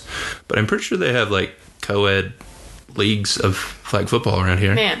do this, but I'm pretty sure they have like co-ed leagues of flag football around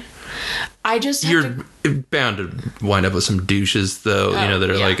here. Man. I just You're bound to wind up with some douches, though, that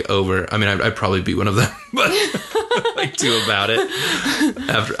are like over. I mean, I'd probably be one of them, but like do about it.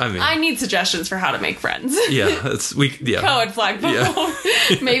 I need suggestions for how to make friends. Yeah, co-ed flag football,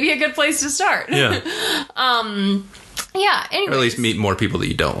 maybe a good place to start. Yeah. Yeah, anyways. Or at least meet more people that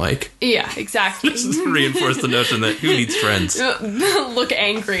you don't like. Yeah, exactly. Just reinforce the notion that who needs friends? Look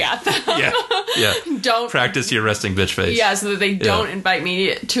angry at them. Yeah. Don't practice your resting bitch face. Yeah, so that they don't invite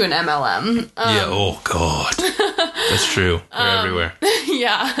me to an MLM. Yeah, oh God. That's true. They're everywhere.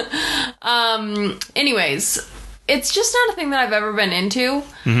 Yeah. Anyways, it's just not a thing that I've ever been into.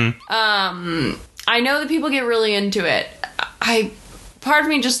 Mm-hmm. I know that people get really into it. Part of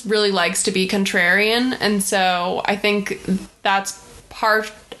me just really likes to be contrarian, and so I think that's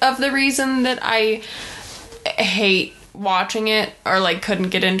part of the reason that I hate watching it or like couldn't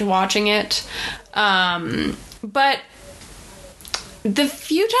get into watching it. But the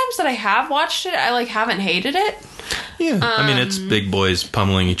few times that I have watched it, I like haven't hated it. Yeah, I mean, it's big boys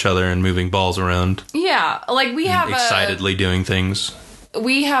pummeling each other and moving balls around. Yeah, like we have excitedly doing things.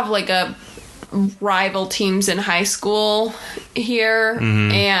 We have like a rival teams in high school here,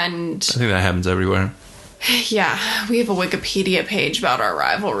 and I think that happens everywhere. Yeah, we have a Wikipedia page about our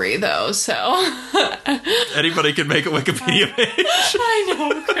rivalry, though, so anybody can make a Wikipedia page. I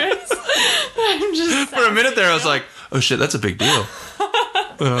know, Chris. I'm just for a minute there, I was like, "Oh shit, that's a big deal."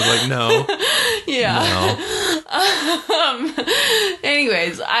 And I was like, "No." Yeah. No.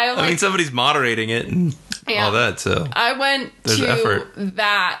 Anyways, I mean, somebody's moderating it and all that, so I went to effort.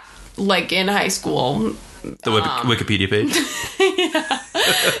 that. Like in high school. The Wikipedia page?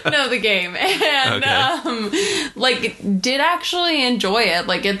 No, the game. And, like, did actually enjoy it.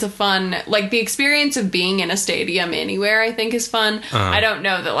 Like, it's a fun... Like, the experience of being in a stadium anywhere, I think, is fun. Uh-huh. I don't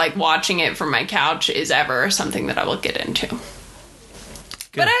know that, like, watching it from my couch is ever something that I will get into. Good.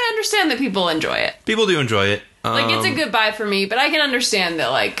 But I understand that people enjoy it. People do enjoy it. Like, it's a good buy for me, but I can understand that,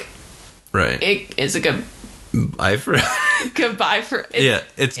 like... Right. It is a good... Goodbye for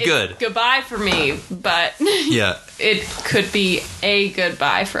it's good. Goodbye for me, but it could be a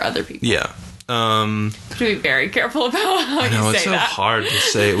goodbye for other people. Yeah. To be very careful about how you say that. I know, it's so hard to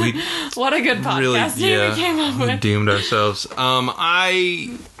say. What a good podcast name we came up with. We doomed ourselves.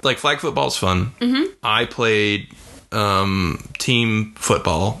 I like flag football's fun. Mm-hmm. I played team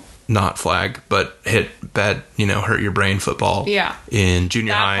football, not flag, but hurt your brain football. Yeah. In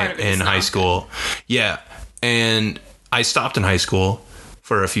junior high and high school. Yeah. And I stopped in high school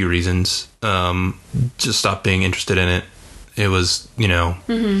for a few reasons. Just stopped being interested in it. It was, I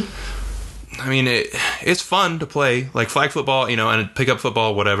mean, it's fun to play. Like flag football, and pick up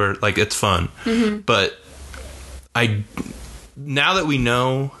football, whatever. Like, it's fun. Mm-hmm. But now that we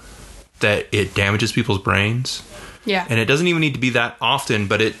know that it damages people's brains, Yeah. and it doesn't even need to be that often,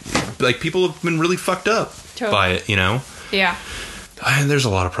 but it, like, people have been really fucked up by it, you know? Yeah. And there's a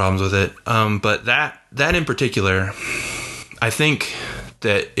lot of problems with it. But that in particular, I think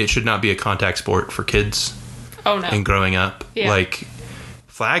that it should not be a contact sport for kids. Oh, no. And growing up. Yeah. Like,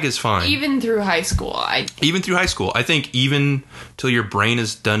 flag is fine. Even through high school. Even through high school. I think even till your brain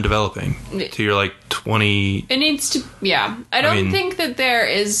is done developing. Till you're like 20. It needs to, yeah. I don't think that there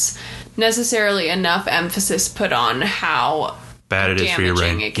is necessarily enough emphasis put on how bad it is for your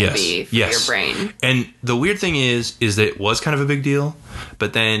brain. It can be for your brain. And the weird thing is that it was kind of a big deal,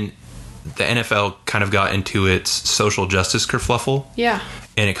 but then the NFL kind of got into its social justice kerfluffle. Yeah.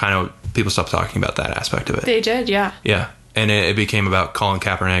 And it kind of, people stopped talking about that aspect of it. They did, yeah. Yeah. And it became about Colin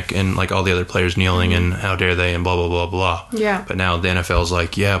Kaepernick and like all the other players kneeling and how dare they and blah, blah, blah, blah. Yeah. But now the NFL's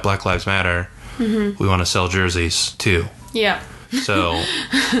like, yeah, Black Lives Matter. We want to sell jerseys too. Yeah. So,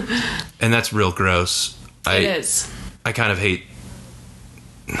 and that's real gross. It is. I kind of hate,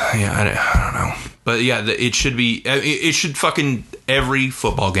 yeah, I don't know. But yeah, it should be, it should fucking every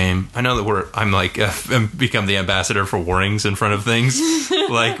football game. I know that I'm like, I've become the ambassador for warnings in front of things,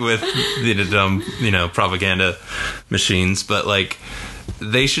 like with the dumb, propaganda machines. But like,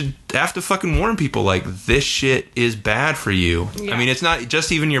 they should have to fucking warn people, like, this shit is bad for you. Yeah. I mean, it's not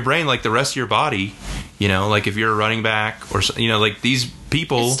just even your brain, like the rest of your body, like if you're a running back or, like these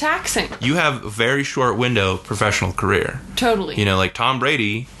people. It's taxing. You have a very short window professional career. Totally. Like Tom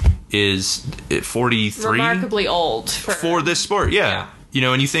Brady is 43. Remarkably old. For this sport, yeah.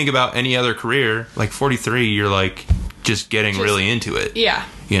 And you think about any other career, like 43, you're like just getting really into it. Yeah.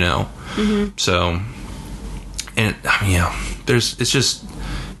 Mm-hmm. So, and I mean,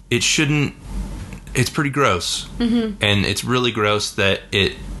 it shouldn't, it's pretty gross. Mm-hmm. And it's really gross that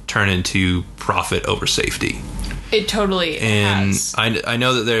it turned into profit over safety. It totally has. And I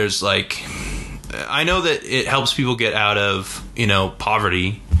know that there's like, I know that it helps people get out of,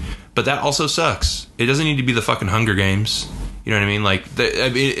 poverty, but that also sucks. It doesn't need to be the fucking Hunger Games. You know what I mean? Like,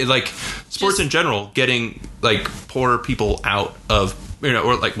 like sports in general, getting like poor people out of,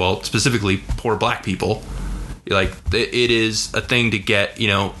 or like, well, specifically poor black people. Like, it is a thing to get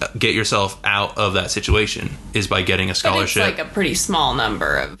yourself out of that situation is by getting a scholarship. But it's like a pretty small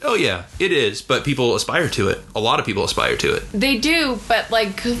number of. Oh yeah, it is. But people aspire to it. A lot of people aspire to it. They do, but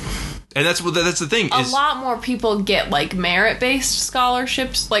like. And that's the thing. A lot more people get like merit-based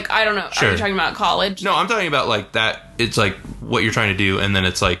scholarships. Like, I don't know. Sure. Are you talking about college? No, I'm talking about like that. It's like what you're trying to do, and then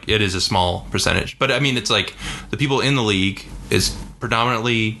it's like it is a small percentage. But I mean, it's like the people in the league is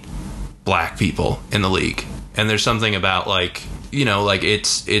predominantly black people in the league, and there's something about like like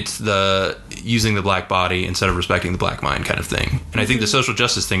it's the using the black body instead of respecting the black mind kind of thing. And I think the social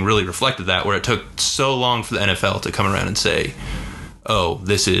justice thing really reflected that, where it took so long for the NFL to come around and say, oh,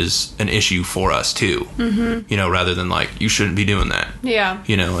 this is an issue for us too. Mm-hmm. Rather than like, you shouldn't be doing that. Yeah.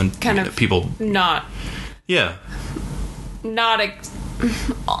 And kind of people not. Yeah. Not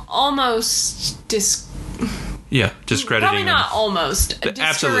almost yeah, discrediting. Probably not them. Almost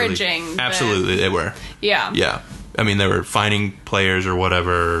discouraging. Absolutely, they were. Yeah. Yeah. I mean, they were finding players or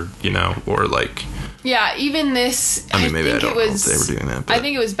whatever, or like. Yeah, even this. I mean, maybe I don't know if they were doing that. But. I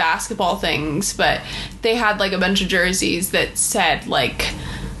think it was basketball things, but they had like a bunch of jerseys that said like,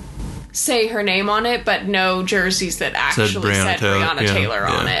 say her name on it, but no jerseys that actually said Breonna Taylor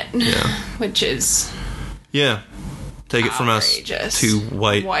on it. Yeah. Which is. Yeah. Take it from us, two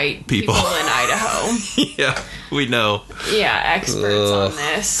white people in Idaho. Yeah, we know. Yeah, experts on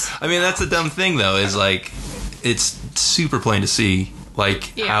this. I mean, that's the dumb thing, though, is like, it's super plain to see,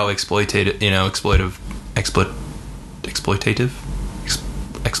 like, how exploitative,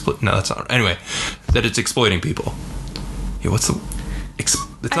 no, that's not, anyway, that it's exploiting people. Yeah, what's the, it's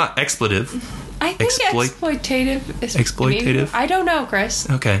not expletive. I think exploitative is... Exploitative? I don't know, Chris.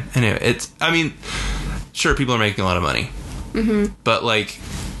 Okay, anyway, sure, people are making a lot of money. Mm-hmm. But, like,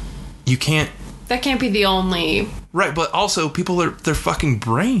 you can't... That can't be the only... Right, but also, they're fucking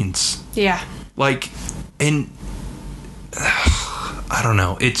brains. Yeah. Like, and... I don't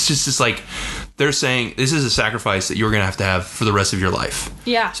know. It's just like, they're saying, this is a sacrifice that you're going to have for the rest of your life.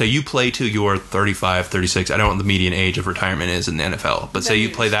 Yeah. So you play till you're 35, 36. I don't know what the median age of retirement is in the NFL. But say you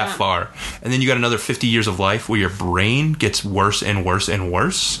play that far. And then you got another 50 years of life where your brain gets worse and worse and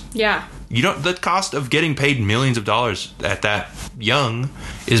worse. Yeah. The cost of getting paid millions of dollars at that young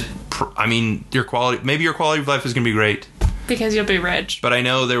is, your quality of life is going to be great. Because you'll be rich. But I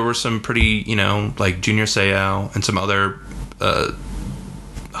know there were some pretty, like Junior Seau and some other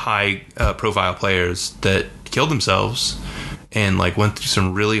high profile players that killed themselves and like went through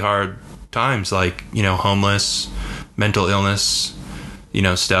some really hard times, like, homeless, mental illness,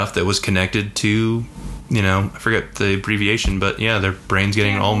 stuff that was connected to, I forget the abbreviation, but yeah, their brain's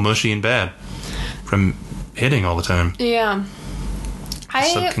getting all mushy and bad from hitting all the time. Yeah.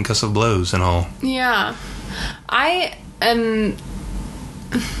 Subconcussive blows and all. Yeah. I am...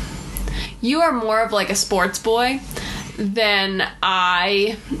 You are more of like a sports boy than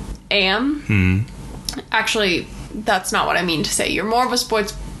I am. Actually, that's not what I mean to say. You're more of a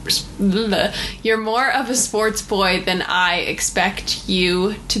sports boy than I expect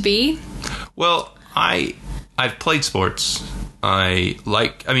you to be. Well, I've played sports. You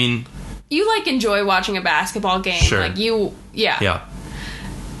enjoy watching a basketball game. Sure. Yeah.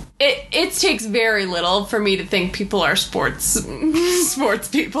 It takes very little for me to think people are sports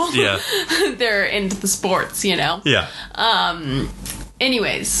people. Yeah. They're into the sports, Yeah.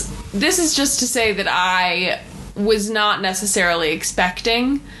 Anyways, this is just to say that I was not necessarily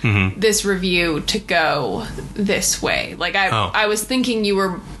expecting this review to go this way. Like, I was thinking you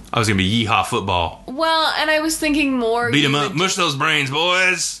were... I was going to be yeehaw football. Well, and I was thinking more... Beat them up, mush those brains,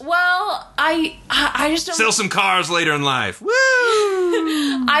 boys. Well, I just don't... Sell some cars later in life. Woo!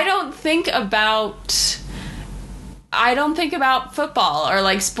 I don't think about football or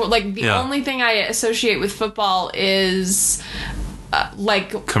like sport. Like the only thing I associate with football is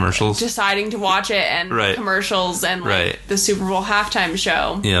commercials, deciding to watch it, and commercials, and the Super Bowl halftime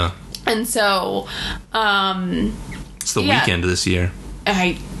show. Yeah. And so, it's the weekend this year.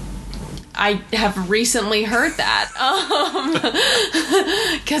 I have recently heard that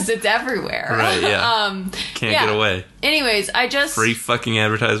because it's everywhere. Right, yeah. Can't get away. Anyways, free fucking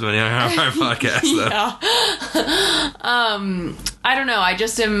advertisement on our podcast, though. Yeah. I don't know.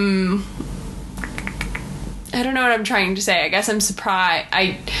 I don't know what I'm trying to say. I guess I'm surprised.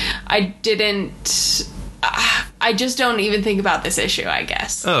 I just don't even think about this issue, I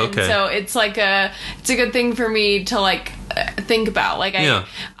guess. Oh, okay. And so it's a good thing for me to think about.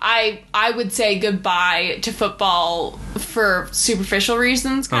 I would say goodbye to football for superficial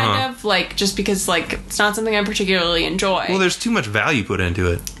reasons, kind of. Just because it's not something I particularly enjoy. Well, there's too much value put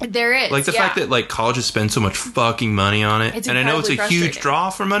into it. There is. The fact that colleges spend so much fucking money on it. And I know it's a huge draw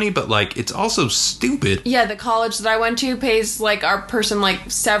for money, but it's also stupid. Yeah, the college that I went to pays our person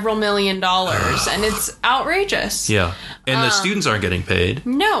several $1 million, and it's outrageous. Yeah. And the students aren't getting paid.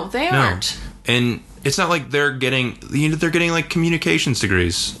 No, they aren't. And it's not like they're getting communications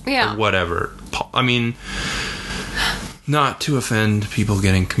degrees. Yeah. Or whatever. I mean, not to offend people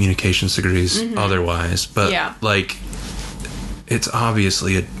getting communications degrees otherwise, but it's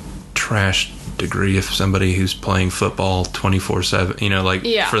obviously a trash degree if somebody who's playing football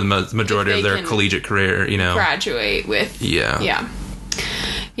 24/7, for the majority of their collegiate career, graduate with. Yeah.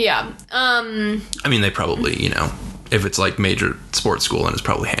 I mean, they probably, if it's major sports school, and it's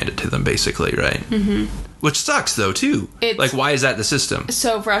probably handed to them basically, right? Mm-hmm. Which sucks though too. Why is that the system?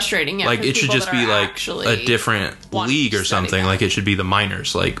 So frustrating. Yeah, it should just be a different league or something. It should be the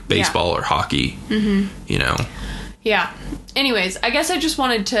minors, baseball or hockey. Mm-hmm. Yeah. Anyways, I guess I just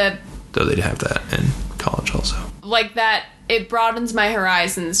wanted to. Though they'd have that in college also. That it broadens my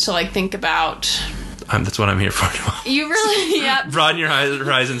horizons to think about. That's what I'm here for. You really, yeah. Broaden your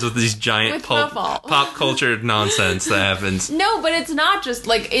horizons with these giant pop culture nonsense that happens. No, but it's not just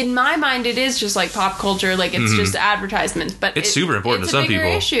in my mind. It is just pop culture. It's just advertisements. But it's super important to some people.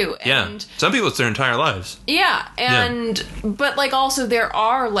 It's a bigger issue. Yeah, some people it's their entire lives. Yeah, but also there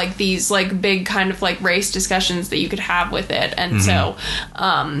are these big kind of race discussions that you could have with it, and so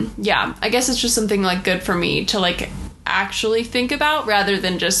I guess it's just something good for me to actually think about rather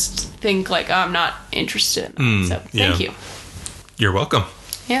than just think I'm not interested in that. So thank you. You're welcome.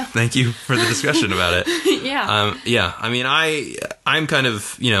 Yeah. Thank you for the discussion about it. Yeah. I mean, I'm kind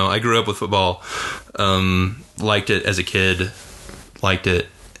of, I grew up with football, liked it as a kid, liked it,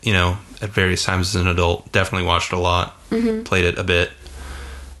 at various times as an adult, definitely watched a lot, played it a bit.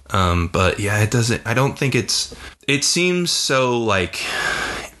 But yeah, I don't think it seems so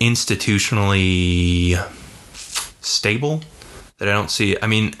institutionally stable that I don't see. I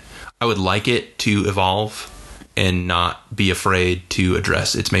mean, I would like it to evolve and not be afraid to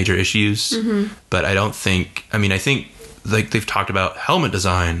address its major issues. But I don't think, I think they've talked about helmet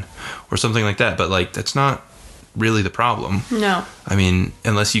design or something like that, but that's not really the problem. No. I mean,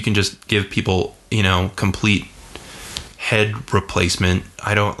 unless you can just give people, complete head replacement.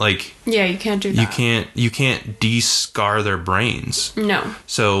 I don't Yeah, you can't do that. You can't de-scar their brains. No.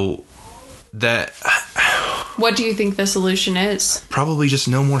 So that. What do you think the solution is? Probably just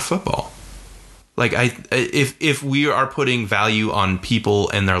no more football. If we are putting value on people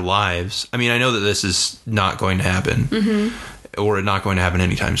and their lives, I mean, I know that this is not going to happen. or not going to happen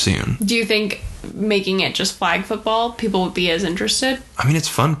anytime soon. Do you think making it just flag football, people would be as interested? I mean, it's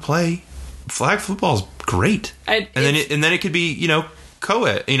fun to play. Flag football is great. And then it could be,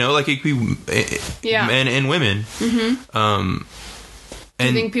 co-ed, like it could be men and women. Mm-hmm. Do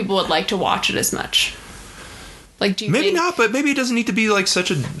you think people would like to watch it as much? Like, do you maybe think not, but maybe it doesn't need to be like such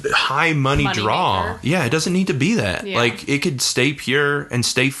a high money draw. Maker. Yeah, it doesn't need to be that. Yeah. Like, it could stay pure and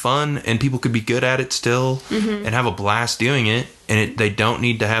stay fun, and people could be good at it still and have a blast doing it. And they don't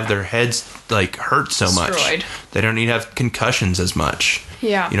need to have their heads like hurt so Destroyed. much. They don't need to have concussions as much.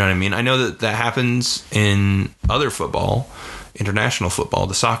 Yeah, you know what I mean. I know that happens in other football, international football,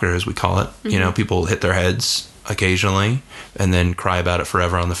 the soccer as we call it. Mm-hmm. People hit their heads occasionally and then cry about it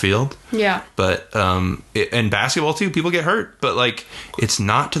forever on the field. Yeah. But and basketball too, people get hurt, but like it's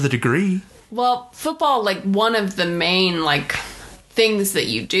not to the degree. Well, football, like one of the main like things that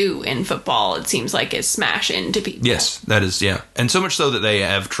you do in football, it seems like, is smash into people. Yes, that is, yeah. And so much so that they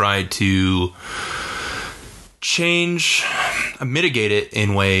have tried to mitigate it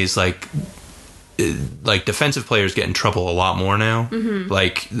in ways like defensive players get in trouble a lot more now. Mm-hmm.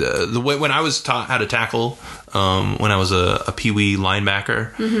 Like the way when I was taught how to tackle when I was a peewee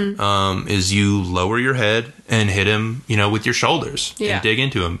linebacker, mm-hmm. Is you lower your head and hit him, with your shoulders and dig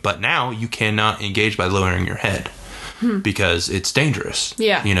into him. But now you cannot engage by lowering your head because it's dangerous.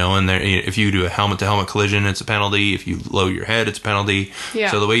 Yeah. And if you do a helmet to helmet collision, it's a penalty. If you lower your head, it's a penalty. Yeah.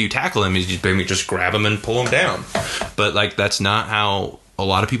 So the way you tackle him is you maybe just grab him and pull him down. But like that's not how a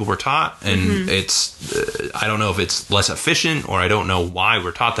lot of people were taught, and it's I don't know if it's less efficient, or I don't know why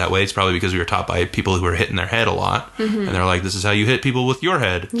we're taught that way. It's probably because we were taught by people who were hitting their head a lot, and they're like, this is how you hit people with your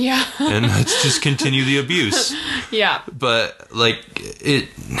head, and let's just continue the abuse. But like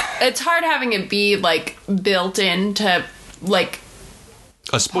it's hard having it be like built into like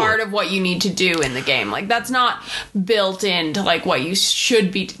a sport. Part of what you need to do in the game. Like that's not built into like what you should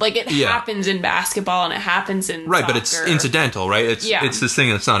be like it happens in basketball and it happens in right soccer. But it's incidental, right? It's this thing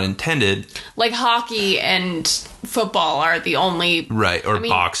that's not intended. Like hockey and football are the only right, or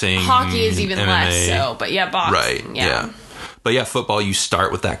boxing. Hockey is even MMA. Less so, but boxing, right, yeah. But yeah, football, you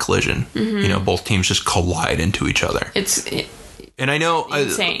start with that collision. Both teams just collide into each other. And I know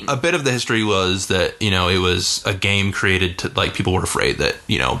a bit of the history was that, it was a game created to, like, people were afraid that,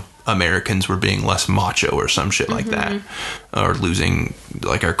 Americans were being less macho or some shit like that. Or losing,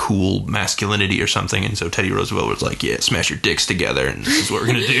 like, our cool masculinity or something. And so Teddy Roosevelt was like, yeah, smash your dicks together and this is what we're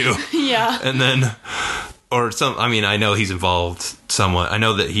going to do. And then, I know he's involved somewhat. I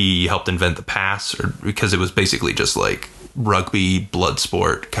know that he helped invent the pass because it was basically just, like, rugby, blood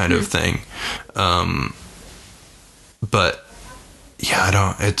sport kind of thing. But...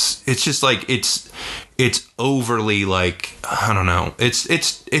 yeah, it's just like it's overly like I don't know.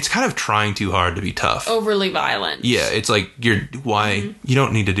 It's kind of trying too hard to be tough. Overly violent. Yeah, it's like you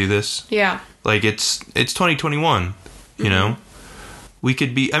don't need to do this. Yeah. Like it's 2021, We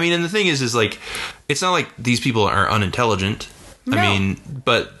could be and the thing is like it's not like these people are unintelligent. No.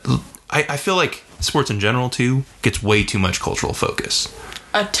 But I feel like sports in general too gets way too much cultural focus.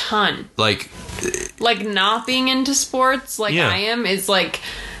 A ton. Like not being into sports like I am is like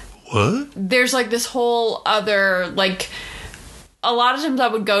what? There's like this whole other like a lot of times I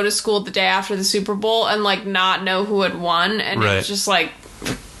would go to school the day after the Super Bowl and like not know who had won and it's just like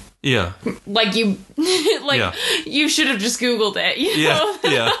like you like you should have just Googled it, you know?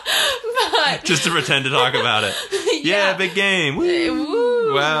 But just to pretend to talk about it. Big game. Woo.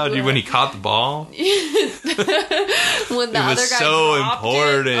 Wow, dude, when he caught the ball. When the it was so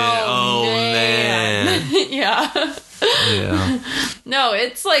important. Oh man. Yeah. No,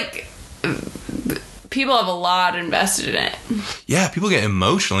 it's like people have a lot invested in it. Yeah, people get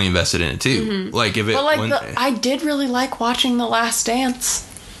emotionally invested in it too. Like if it I did really like watching The Last Dance.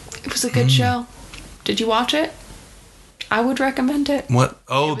 It was a good show. Did you watch it? I would recommend it. What?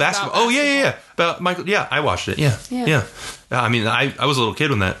 Oh, basketball. Oh, yeah. About Michael. Yeah, I watched it. Yeah. I was a little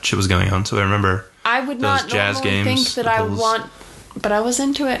kid when that shit was going on, so I remember. I would not jazz normally games, think that I would want, but I was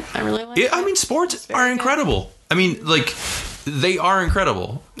into it. I really liked it. Sports are incredible. Good. They are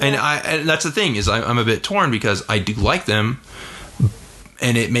incredible, and that's the thing is I'm a bit torn because I do like them,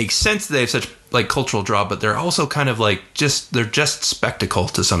 and it makes sense that they have such like cultural draw, but they're also kind of like they're just spectacle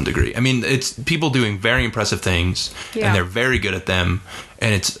to some degree. It's people doing very impressive things, and they're very good at them,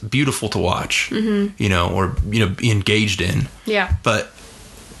 and it's beautiful to watch, or be engaged in. Yeah, but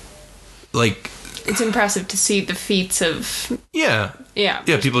like it's impressive to see the feats of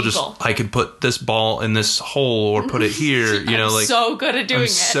people just I could put this ball in this hole or put it here. I'm so good at doing it.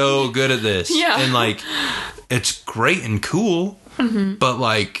 So good at this. And like it's great and cool, but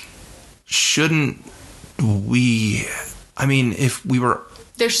like. Shouldn't we I mean, if we were...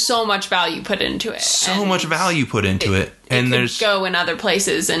 There's so much value put into it. So much value put into it. And could there's... go in other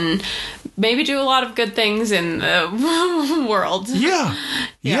places and maybe do a lot of good things in the world. Yeah.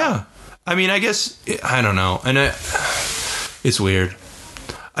 I mean, I guess... I don't know. And it's weird.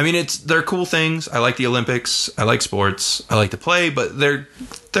 I mean, they're cool things. I like the Olympics. I like sports. I like to play, but they're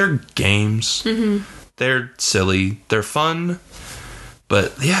games. Mm-hmm. They're silly. They're fun.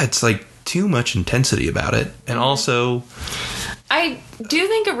 But yeah, it's like too much intensity about it. And also... I do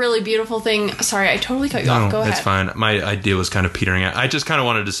think a really beautiful thing... Sorry, I totally cut you off. Go ahead. It's fine. My idea was kind of petering out. I just kind of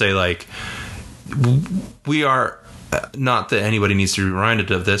wanted to say, like, we are... Not that anybody needs to be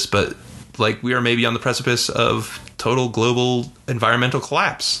reminded of this, but, like, we are maybe on the precipice of total global environmental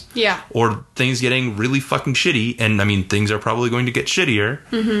collapse. Yeah. Or things getting really fucking shitty. And, I mean, things are probably going to get shittier.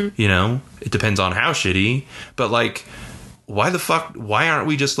 Mm-hmm. You know? It depends on how shitty. But, like, why aren't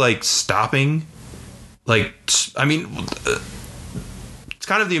we just, like, stopping? Like, I mean... It's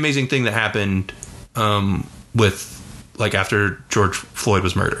kind of the amazing thing that happened with, like, after George Floyd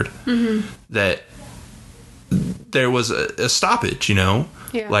was murdered. Mm-hmm. That there was a stoppage, you know?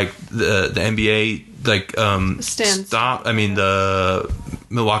 Yeah. Like, the NBA, like, stopped. I mean, the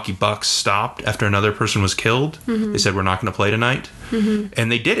Milwaukee Bucks stopped after another person was killed. Mm-hmm. They said, we're not going to play tonight. Mm-hmm.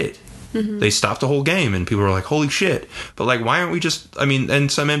 And they did it. Mm-hmm. They stopped the whole game, and people were like, holy shit. But, like, why aren't we just... I mean,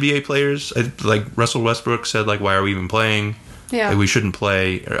 and some NBA players, like Russell Westbrook said, like, why are we even playing? Yeah. Like, we shouldn't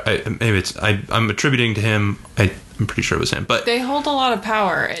play. Or I'm attributing to him. I'm pretty sure it was him. But they hold a lot of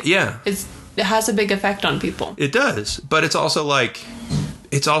power. Yeah. It has a big effect on people. It does. But it's also like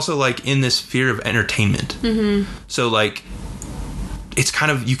in this sphere of entertainment. Mm-hmm. So, like, it's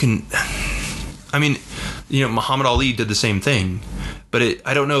kind of, you can... I mean, you know, Muhammad Ali did the same thing. But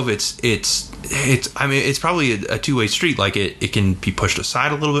I don't know if it's I mean, it's probably a two-way street. Like, it can be pushed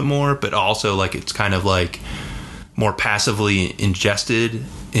aside a little bit more, but also, like, it's kind of, like... more passively ingested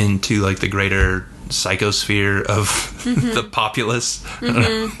into, like, the greater psychosphere of the populace. Mm-hmm. I don't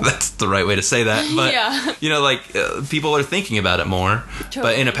know if that's the right way to say that, but you know, like, people are thinking about it more,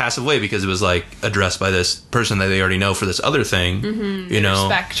 but in a passive way, because it was, like, addressed by this person that they already know for this other thing. Mm-hmm. You know,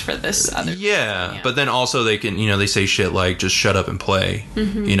 respect for this other yeah, but then also they can, you know, they say shit like, just shut up and play.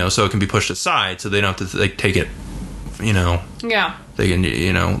 Mm-hmm. You know, so it can be pushed aside, so they don't have to, like, take it, you know. Yeah, they can,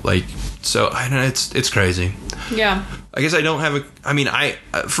 you know, like, so I don't know, it's crazy. Yeah. I guess I don't have I mean,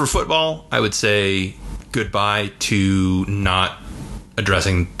 for football, I would say goodbye to not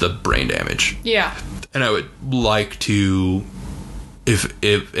addressing the brain damage. Yeah. And I would like to,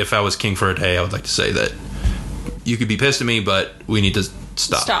 if I was king for a day, I would like to say that you could be pissed at me, but we need to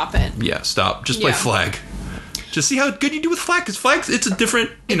stop. Stop it. Yeah, stop. Just play flag. Just see how good you do with flag, because flag, it's a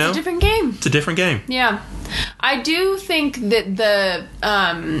different, you know. It's a different game. It's a different game. Yeah. I do think that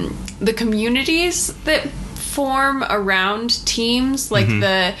the communities that form around teams, like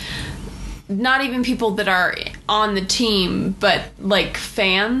mm-hmm. Not even people that are on the team, but, like,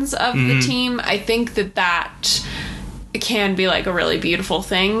 fans of mm-hmm. the team, I think that can be, like, a really beautiful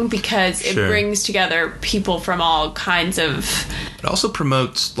thing, because it brings together people from all kinds of... It also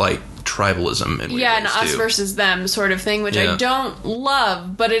promotes, like, tribalism in ways, and us versus them sort of thing, which I don't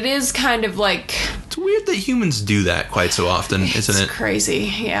love, but it is kind of like... It's weird that humans do that quite so often, isn't it? It's crazy,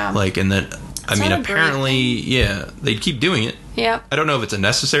 yeah. Like, and that... I mean, apparently, they keep doing it. Yeah. I don't know if it's a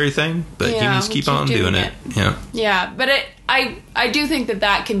necessary thing, but humans keep on doing it. Yeah. Yeah, but I do think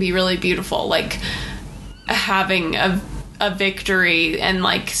that can be really beautiful, like, having a victory and,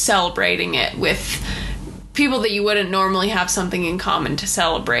 like, celebrating it with people that you wouldn't normally have something in common to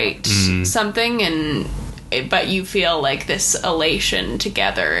celebrate something, but you feel like this elation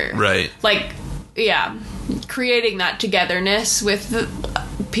together. Right. Like, yeah, creating that togetherness with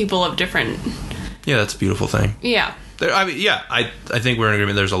people of different... Yeah, that's a beautiful thing. Yeah. I think we're in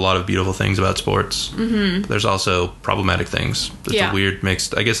agreement. There's a lot of beautiful things about sports. Mm-hmm. But there's also problematic things. It's a weird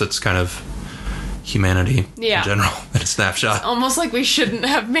mixed... I guess that's kind of humanity in general in a snapshot. It's almost like we shouldn't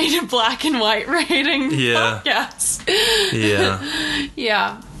have made a black and white rating podcast.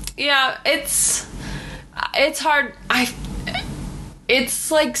 Yeah. Yeah, it's hard.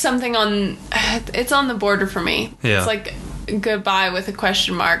 It's like something it's on the border for me. Yeah. It's like goodbye with a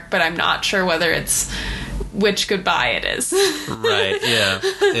question mark, but I'm not sure whether it's which goodbye it is. Right, yeah.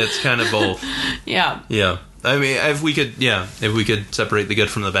 It's kind of both. Yeah. Yeah. I mean, if we could separate the good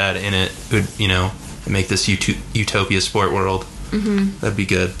from the bad in it, you know, make this utopia sport world, that'd be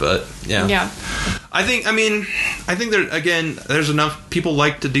good. But yeah. I think there's enough people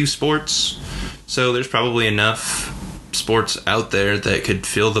like to do sports, so there's probably enough sports out there that could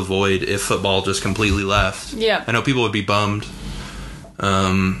fill the void if football just completely left. Yeah. I know people would be bummed.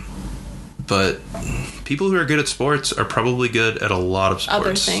 but people who are good at sports are probably good at a lot of sports.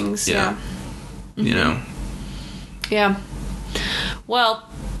 Other things, yeah. You know? Yeah. Well,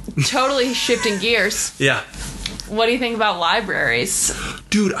 totally shifting gears. Yeah. What do you think about libraries?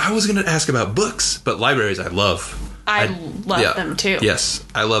 Dude, I was going to ask about books, but libraries I love. I love them too. Yes,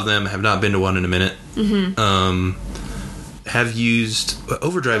 I love them. Have not been to one in a minute. Have used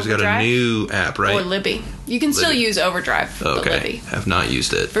Overdrive's got a new app, right? Or Libby. You can still use Overdrive, but Libby. Have not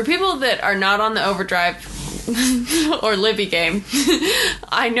used it. For people that are not on the Overdrive or Libby game,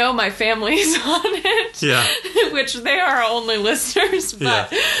 I know my family's on it. Yeah. Which they are our only listeners.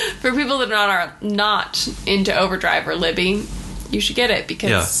 But for people that are not into Overdrive or Libby, you should get it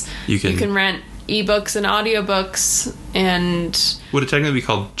because you can rent ebooks and audiobooks. And would it technically be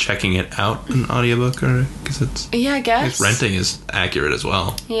called checking it out an audiobook, or because it's I guess renting is accurate as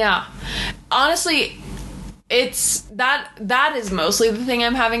well. Yeah, honestly, it's that is mostly the thing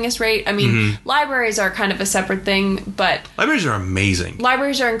I'm having us rate. I mean, libraries are kind of a separate thing, but libraries are amazing.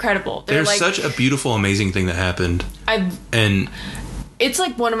 Libraries are incredible. They're like, such a beautiful, amazing thing that happened. It's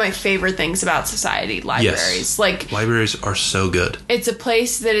like one of my favorite things about society, libraries. Yes. Like, libraries are so good. It's a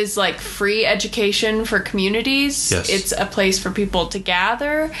place that is like free education for communities. Yes. It's a place for people to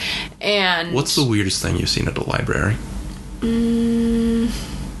gather. And what's the weirdest thing you've seen at a library?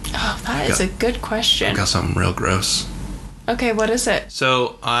 That is a good question. I've got something real gross. Okay, what is it?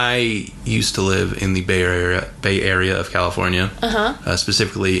 So I used to live in the Bay Area of California,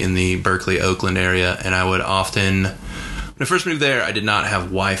 specifically in the Berkeley, Oakland area, and I would often, when I first moved there, I did not have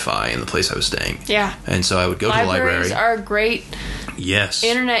Wi-Fi in the place I was staying. Yeah. And so I would go to the library. Libraries are a great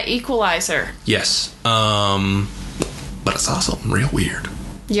internet equalizer. Yes. But it's also real weird.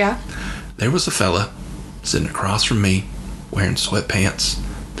 Yeah. There was a fella sitting across from me wearing sweatpants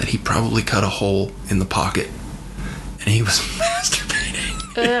that he probably cut a hole in the pocket, and he was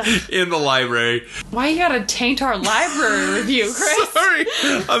masturbating in the library. Why you gotta taint our library review, Chris? Sorry.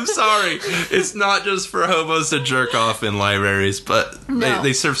 I'm sorry. It's not just for hobos to jerk off in libraries, but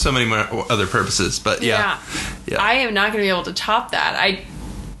they serve so many more other purposes. But yeah. I am not gonna be able to top that.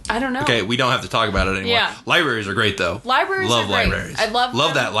 I don't know. Okay, we don't have to talk about it anymore. Yeah. Libraries are great, though. Libraries love are great. Libraries. I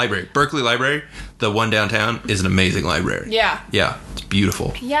love that library. Berkeley Library, the one downtown, is an amazing library. Yeah. Yeah, it's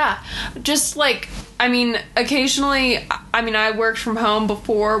beautiful. Yeah. Just like, I mean, occasionally, I worked from home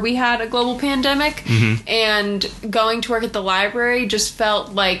before we had a global pandemic, and going to work at the library just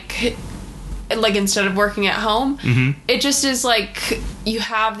felt like instead of working at home, it just is like you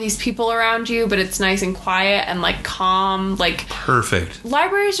have these people around you, but it's nice and quiet and like calm. Like, perfect.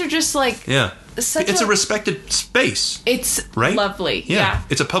 Libraries are just like it's a respected space. It's right? Lovely. Yeah.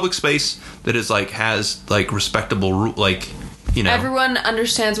 It's a public space that is like has like respectable everyone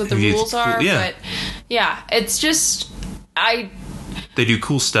understands what the rules are. But it's just they do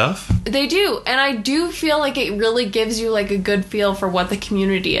cool stuff. They do. And I do feel like it really gives you like a good feel for what the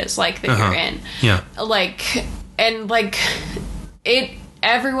community is like that you're in. Yeah.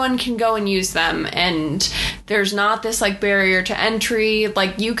 Everyone can go and use them, and there's not this like barrier to entry.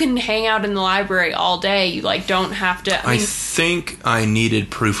 Like, you can hang out in the library all day. You like don't have to. I think I needed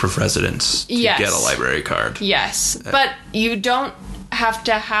proof of residence to get a library card. Yes, but you don't have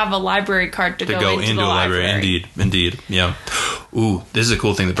to have a library card to go into the library. Indeed. Yeah. Ooh, this is a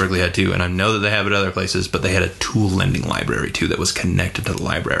cool thing that Berkeley had too, and I know that they have it other places, but they had a tool lending library too that was connected to the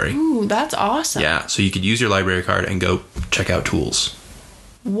library. Ooh, that's awesome. Yeah, so you could use your library card and go check out tools.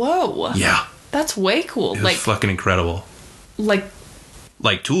 Whoa. Yeah. That's way cool. It was fucking incredible. Like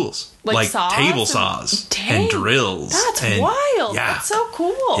tools. Like saws table saws and drills. That's wild. Yeah. That's so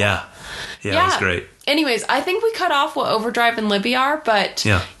cool. Yeah. Yeah, it was great. Anyways, I think we cut off what Overdrive and Libby are, but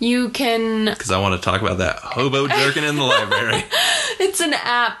you can... Because I want to talk about that hobo jerking in the library. It's an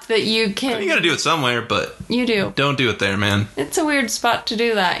app that you can... You got to do it somewhere, but... You do. Don't do it there, man. It's a weird spot to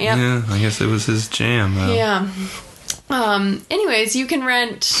do that, yeah. I guess it was his jam, though. Yeah. Anyways, you can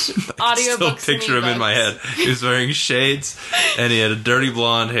rent audiobooks. I still picture him in my head. He was wearing shades and he had a dirty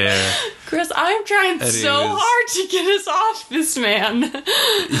blonde hair. Chris, I'm trying hard to get us off this man.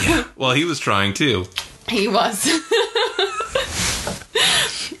 Yeah, well, he was trying too. He was.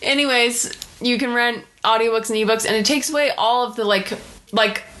 Anyways, you can rent audiobooks and ebooks, and it takes away all of the like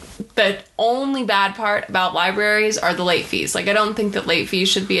the only bad part about libraries are the late fees. Like, I don't think that late fees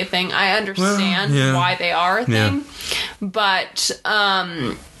should be a thing. I understand why they are a thing. But,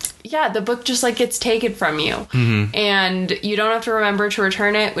 the book just, like, gets taken from you. Mm-hmm. And you don't have to remember to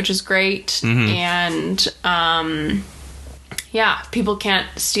return it, which is great. Mm-hmm. And, people can't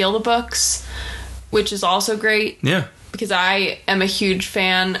steal the books, which is also great. Yeah. Because I am a huge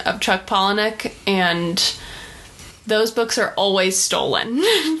fan of Chuck Palahniuk, and... those books are always stolen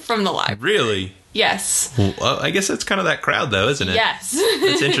from the library. Really? Yes. Well, I guess that's kind of that crowd, though, isn't it? Yes.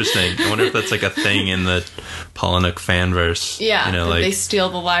 That's interesting. I wonder if that's like a thing in the Palahniuk fanverse. Yeah, you know, that like they steal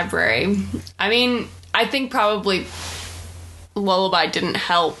the library. I mean, I think probably Lullaby didn't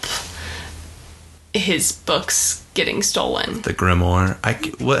help his books getting stolen. the grimoire.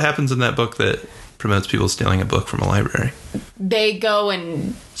 What happens in that book that promotes people stealing a book from a library? They go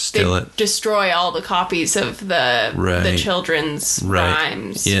and Steal it. destroy all the copies of the children's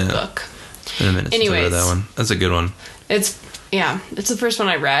rhymes book. It's been a minute since I Anyways. read that one. That's a good one. It's the first one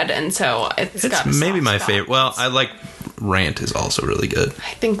I read, and so it's got a maybe soft my spot. favorite. Well, I like Rant is also really good.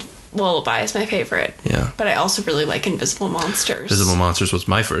 I think Lullaby is my favorite. Yeah. But I also really like Invisible Monsters. Invisible Monsters was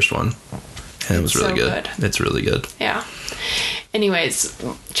my first one. And it was really so good. good. It's really good. Yeah. Anyways,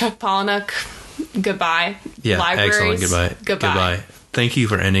 Chuck Palahniuk, goodbye. Yeah, Libraries, excellent. Goodbye. Thank you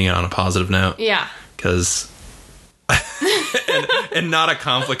for ending it on a positive note. Yeah. Because... and not a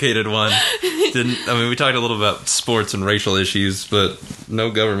complicated one. We talked a little about sports and racial issues, but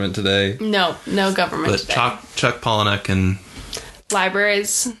no government today. No government But today. Chuck Palahniuk and...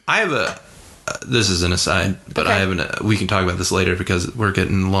 Libraries. I have a... this is an aside, but Okay. I have we can talk about this later because we're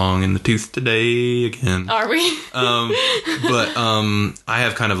getting long in the tooth today again. Are we? But I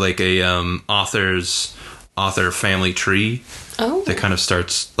have kind of like a author family tree Oh. that kind of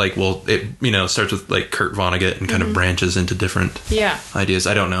starts like, well, it starts with like Kurt Vonnegut and kind of branches into different Yeah. ideas.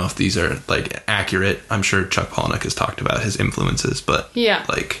 I don't know if these are like accurate. I'm sure Chuck Palahniuk has talked about his influences, but Yeah.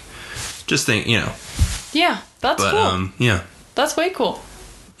 like just think, Yeah. That's but cool. yeah. That's way cool.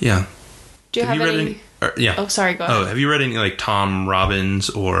 Yeah. Do you have read any? yeah. Oh, sorry. Go ahead. Oh, have you read any like Tom Robbins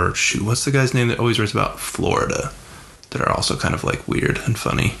or what's the guy's name that always writes about Florida that are also kind of like weird and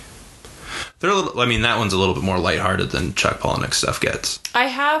funny? They're a little. I mean, that one's a little bit more lighthearted than Chuck Palahniuk stuff gets. I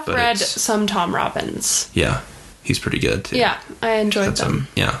have But read it's- some Tom Robbins. Yeah, he's pretty good too. Yeah, I enjoyed That's them.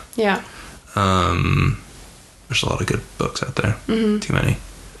 yeah. Yeah. There's a lot of good books out there. Mm-hmm. Too many.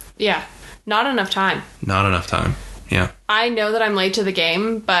 Yeah. Not enough time. Not enough time. Yeah. I know that I'm late to the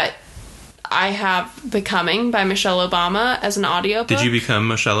game, but I have Becoming by Michelle Obama as an audiobook. Did you become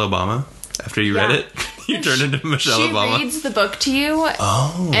Michelle Obama after you read Yeah. it? You turned into Michelle she Obama. reads the book to you,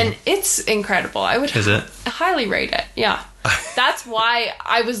 Oh. and it's incredible. I would Is it? highly rate it. Yeah. That's why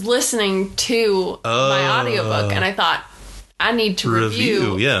I was listening to my Oh. audiobook, and I thought, I need to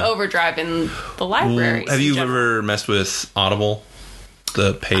review yeah. Overdrive in the library. Have you ever messed with Audible,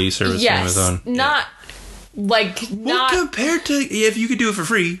 the pay service on Yes. Amazon? Not like Well, not compared to if you could do it for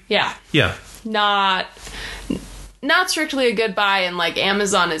free. yeah. Yeah. Not strictly a goodbye, and like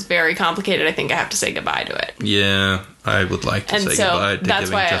Amazon is very complicated. I think I have to say goodbye to it. Yeah, I would like to And say so goodbye to that's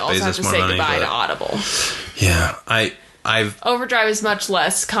giving why I Jeff also have Bezos to more say money. goodbye to But Audible. yeah, I've Overdrive is much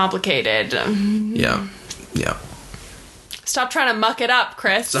less complicated. yeah. Stop trying to muck it up,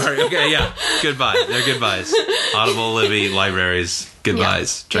 Chris. Sorry. Okay. Yeah. Goodbye. They're goodbyes. Audible, Libby, libraries.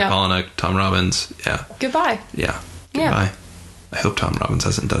 Goodbyes. Yeah. Chuck Yeah. Palahniuk, Tom Robbins. Yeah. Goodbye. Yeah. Yeah. Goodbye. I hope Tom Robbins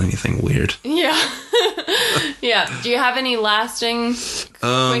hasn't done anything weird. Yeah. Yeah. Do you have any lasting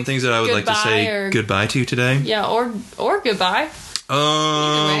quick Things that I would like to goodbye say or- goodbye to today. yeah, or goodbye.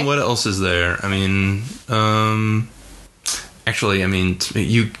 way. What else is there? I mean, actually,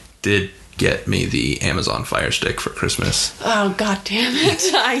 you did get me the Amazon Fire Stick for Christmas Oh, god damn it.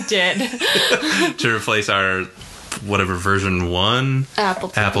 I did. to replace our whatever version 1 Apple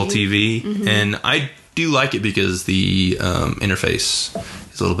TV. Apple TV, and I do like it because the interface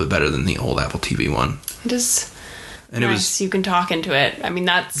is a little bit better than the old Apple TV one. It is And nice. You can talk into it. I mean,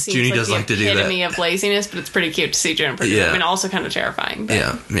 that seems Junie like does the like to do epitome of laziness, but it's pretty cute to see Jennifer do it. Yeah. I mean, also kind of terrifying. But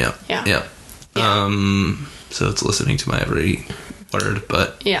Yeah. Yeah. So it's listening to my every word,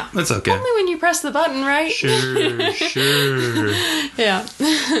 but yeah. that's okay. Only when you press the button, right? Sure. Yeah.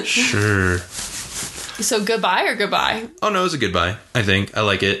 Sure. So goodbye or goodbye? Oh no, it was a goodbye. I think I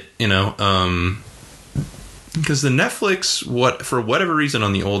like it. Because the Netflix, for whatever reason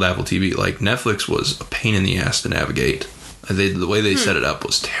on the old Apple TV, like Netflix was a pain in the ass to navigate. The way they set it up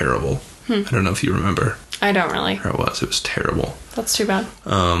was terrible. I don't know if you remember I don't really. how it was. It was terrible. That's too bad.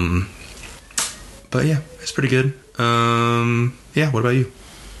 But yeah, it's pretty good. Yeah. What about you?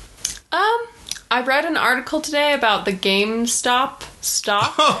 I read an article today about the GameStop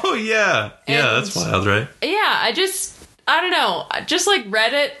stock. Oh yeah, yeah. And- That's wild, right? Yeah, I don't know. Just like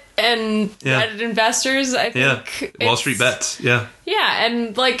Reddit and Yeah. Reddit investors, I Yeah. think. Wall it's- Street bets. Yeah. Yeah,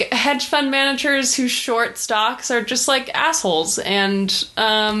 and like hedge fund managers who short stocks are just like assholes. And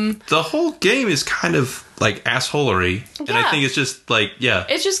The whole game is kind of like assholery, and I Yeah. think it's just like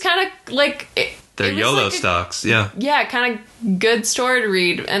it's just kind of like they're it was YOLO like stocks. Yeah. Yeah, kind of good story to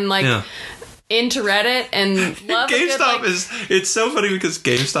read, and like Yeah. into Reddit and love GameStop it's so funny because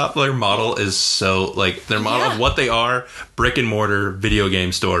GameStop, their model is so, like, their model of what they are, brick and mortar video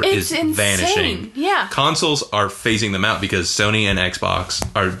game store, is insane. vanishing. Yeah. Consoles are phasing them out because Sony and Xbox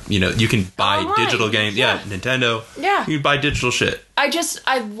are, you can buy Online. digital games. Yeah, Nintendo. Yeah. You can buy digital shit.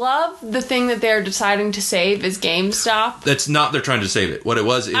 I love the thing that they're deciding to save is GameStop. That's not, they're trying to save it. What it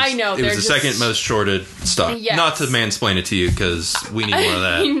was is, I know, it was the second most shorted stock. Yes. Not to mansplain it to you, because we need more of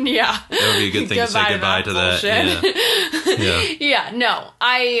that. Yeah. That would be a good thing to say goodbye to that. Yeah. Yeah, no.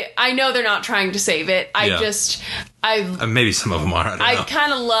 I know they're not trying to save it. Maybe some of them are. I don't know.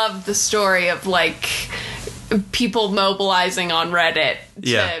 kind of love the story of, like, people mobilizing on Reddit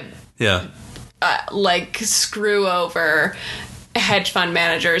to like screw over hedge fund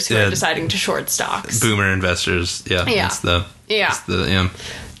managers who are deciding to short stocks. Boomer investors. Yeah.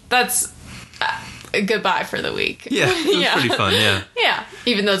 That's goodbye for the week. Yeah. It's pretty fun. Yeah. Yeah.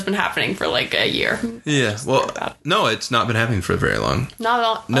 Even though it's been happening for like a year. Yeah. Well, no, it's not been happening for very long. Not at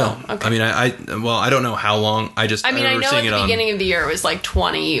all. No. Oh, okay. I mean, I don't know how long. I know at the beginning of the year it was like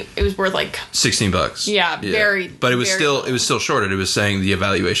 20. It was worth like $16. Yeah. Very. But it was still shorted. It was saying the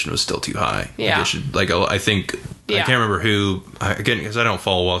evaluation was still too high. Yeah. I think. Yeah. I can't remember who. Again, because I don't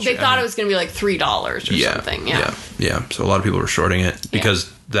follow Wall Street. They thought it was going to be like $3 or something. Yeah. So a lot of people were shorting it because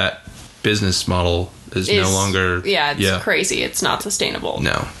that business model is no longer. Yeah, it's crazy. It's not sustainable.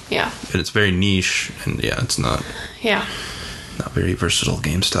 No. Yeah. And it's very niche, and it's not. Yeah. Not very versatile.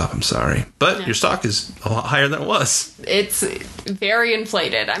 GameStop. I'm sorry, but your stock is a lot higher than it was. It's very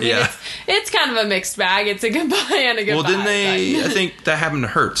inflated. I mean, it's kind of a mixed bag. It's a good buy and a good buy. Well, didn't they? I think that happened to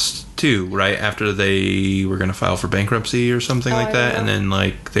Hertz too, right? After they were going to file for bankruptcy or something like that, and then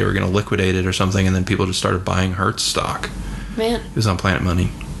like they were going to liquidate it or something, and then people just started buying Hertz stock. Man, it was on Planet Money.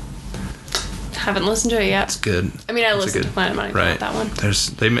 Haven't listened to it yet. It's good. I mean, I listened to Planet Money, but not that one.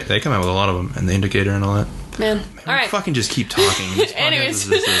 They come out with a lot of them, and the Indicator and all that. Man, all right. Fucking just keep talking. Anyways,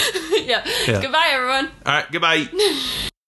 yeah. Goodbye, everyone. All right, goodbye.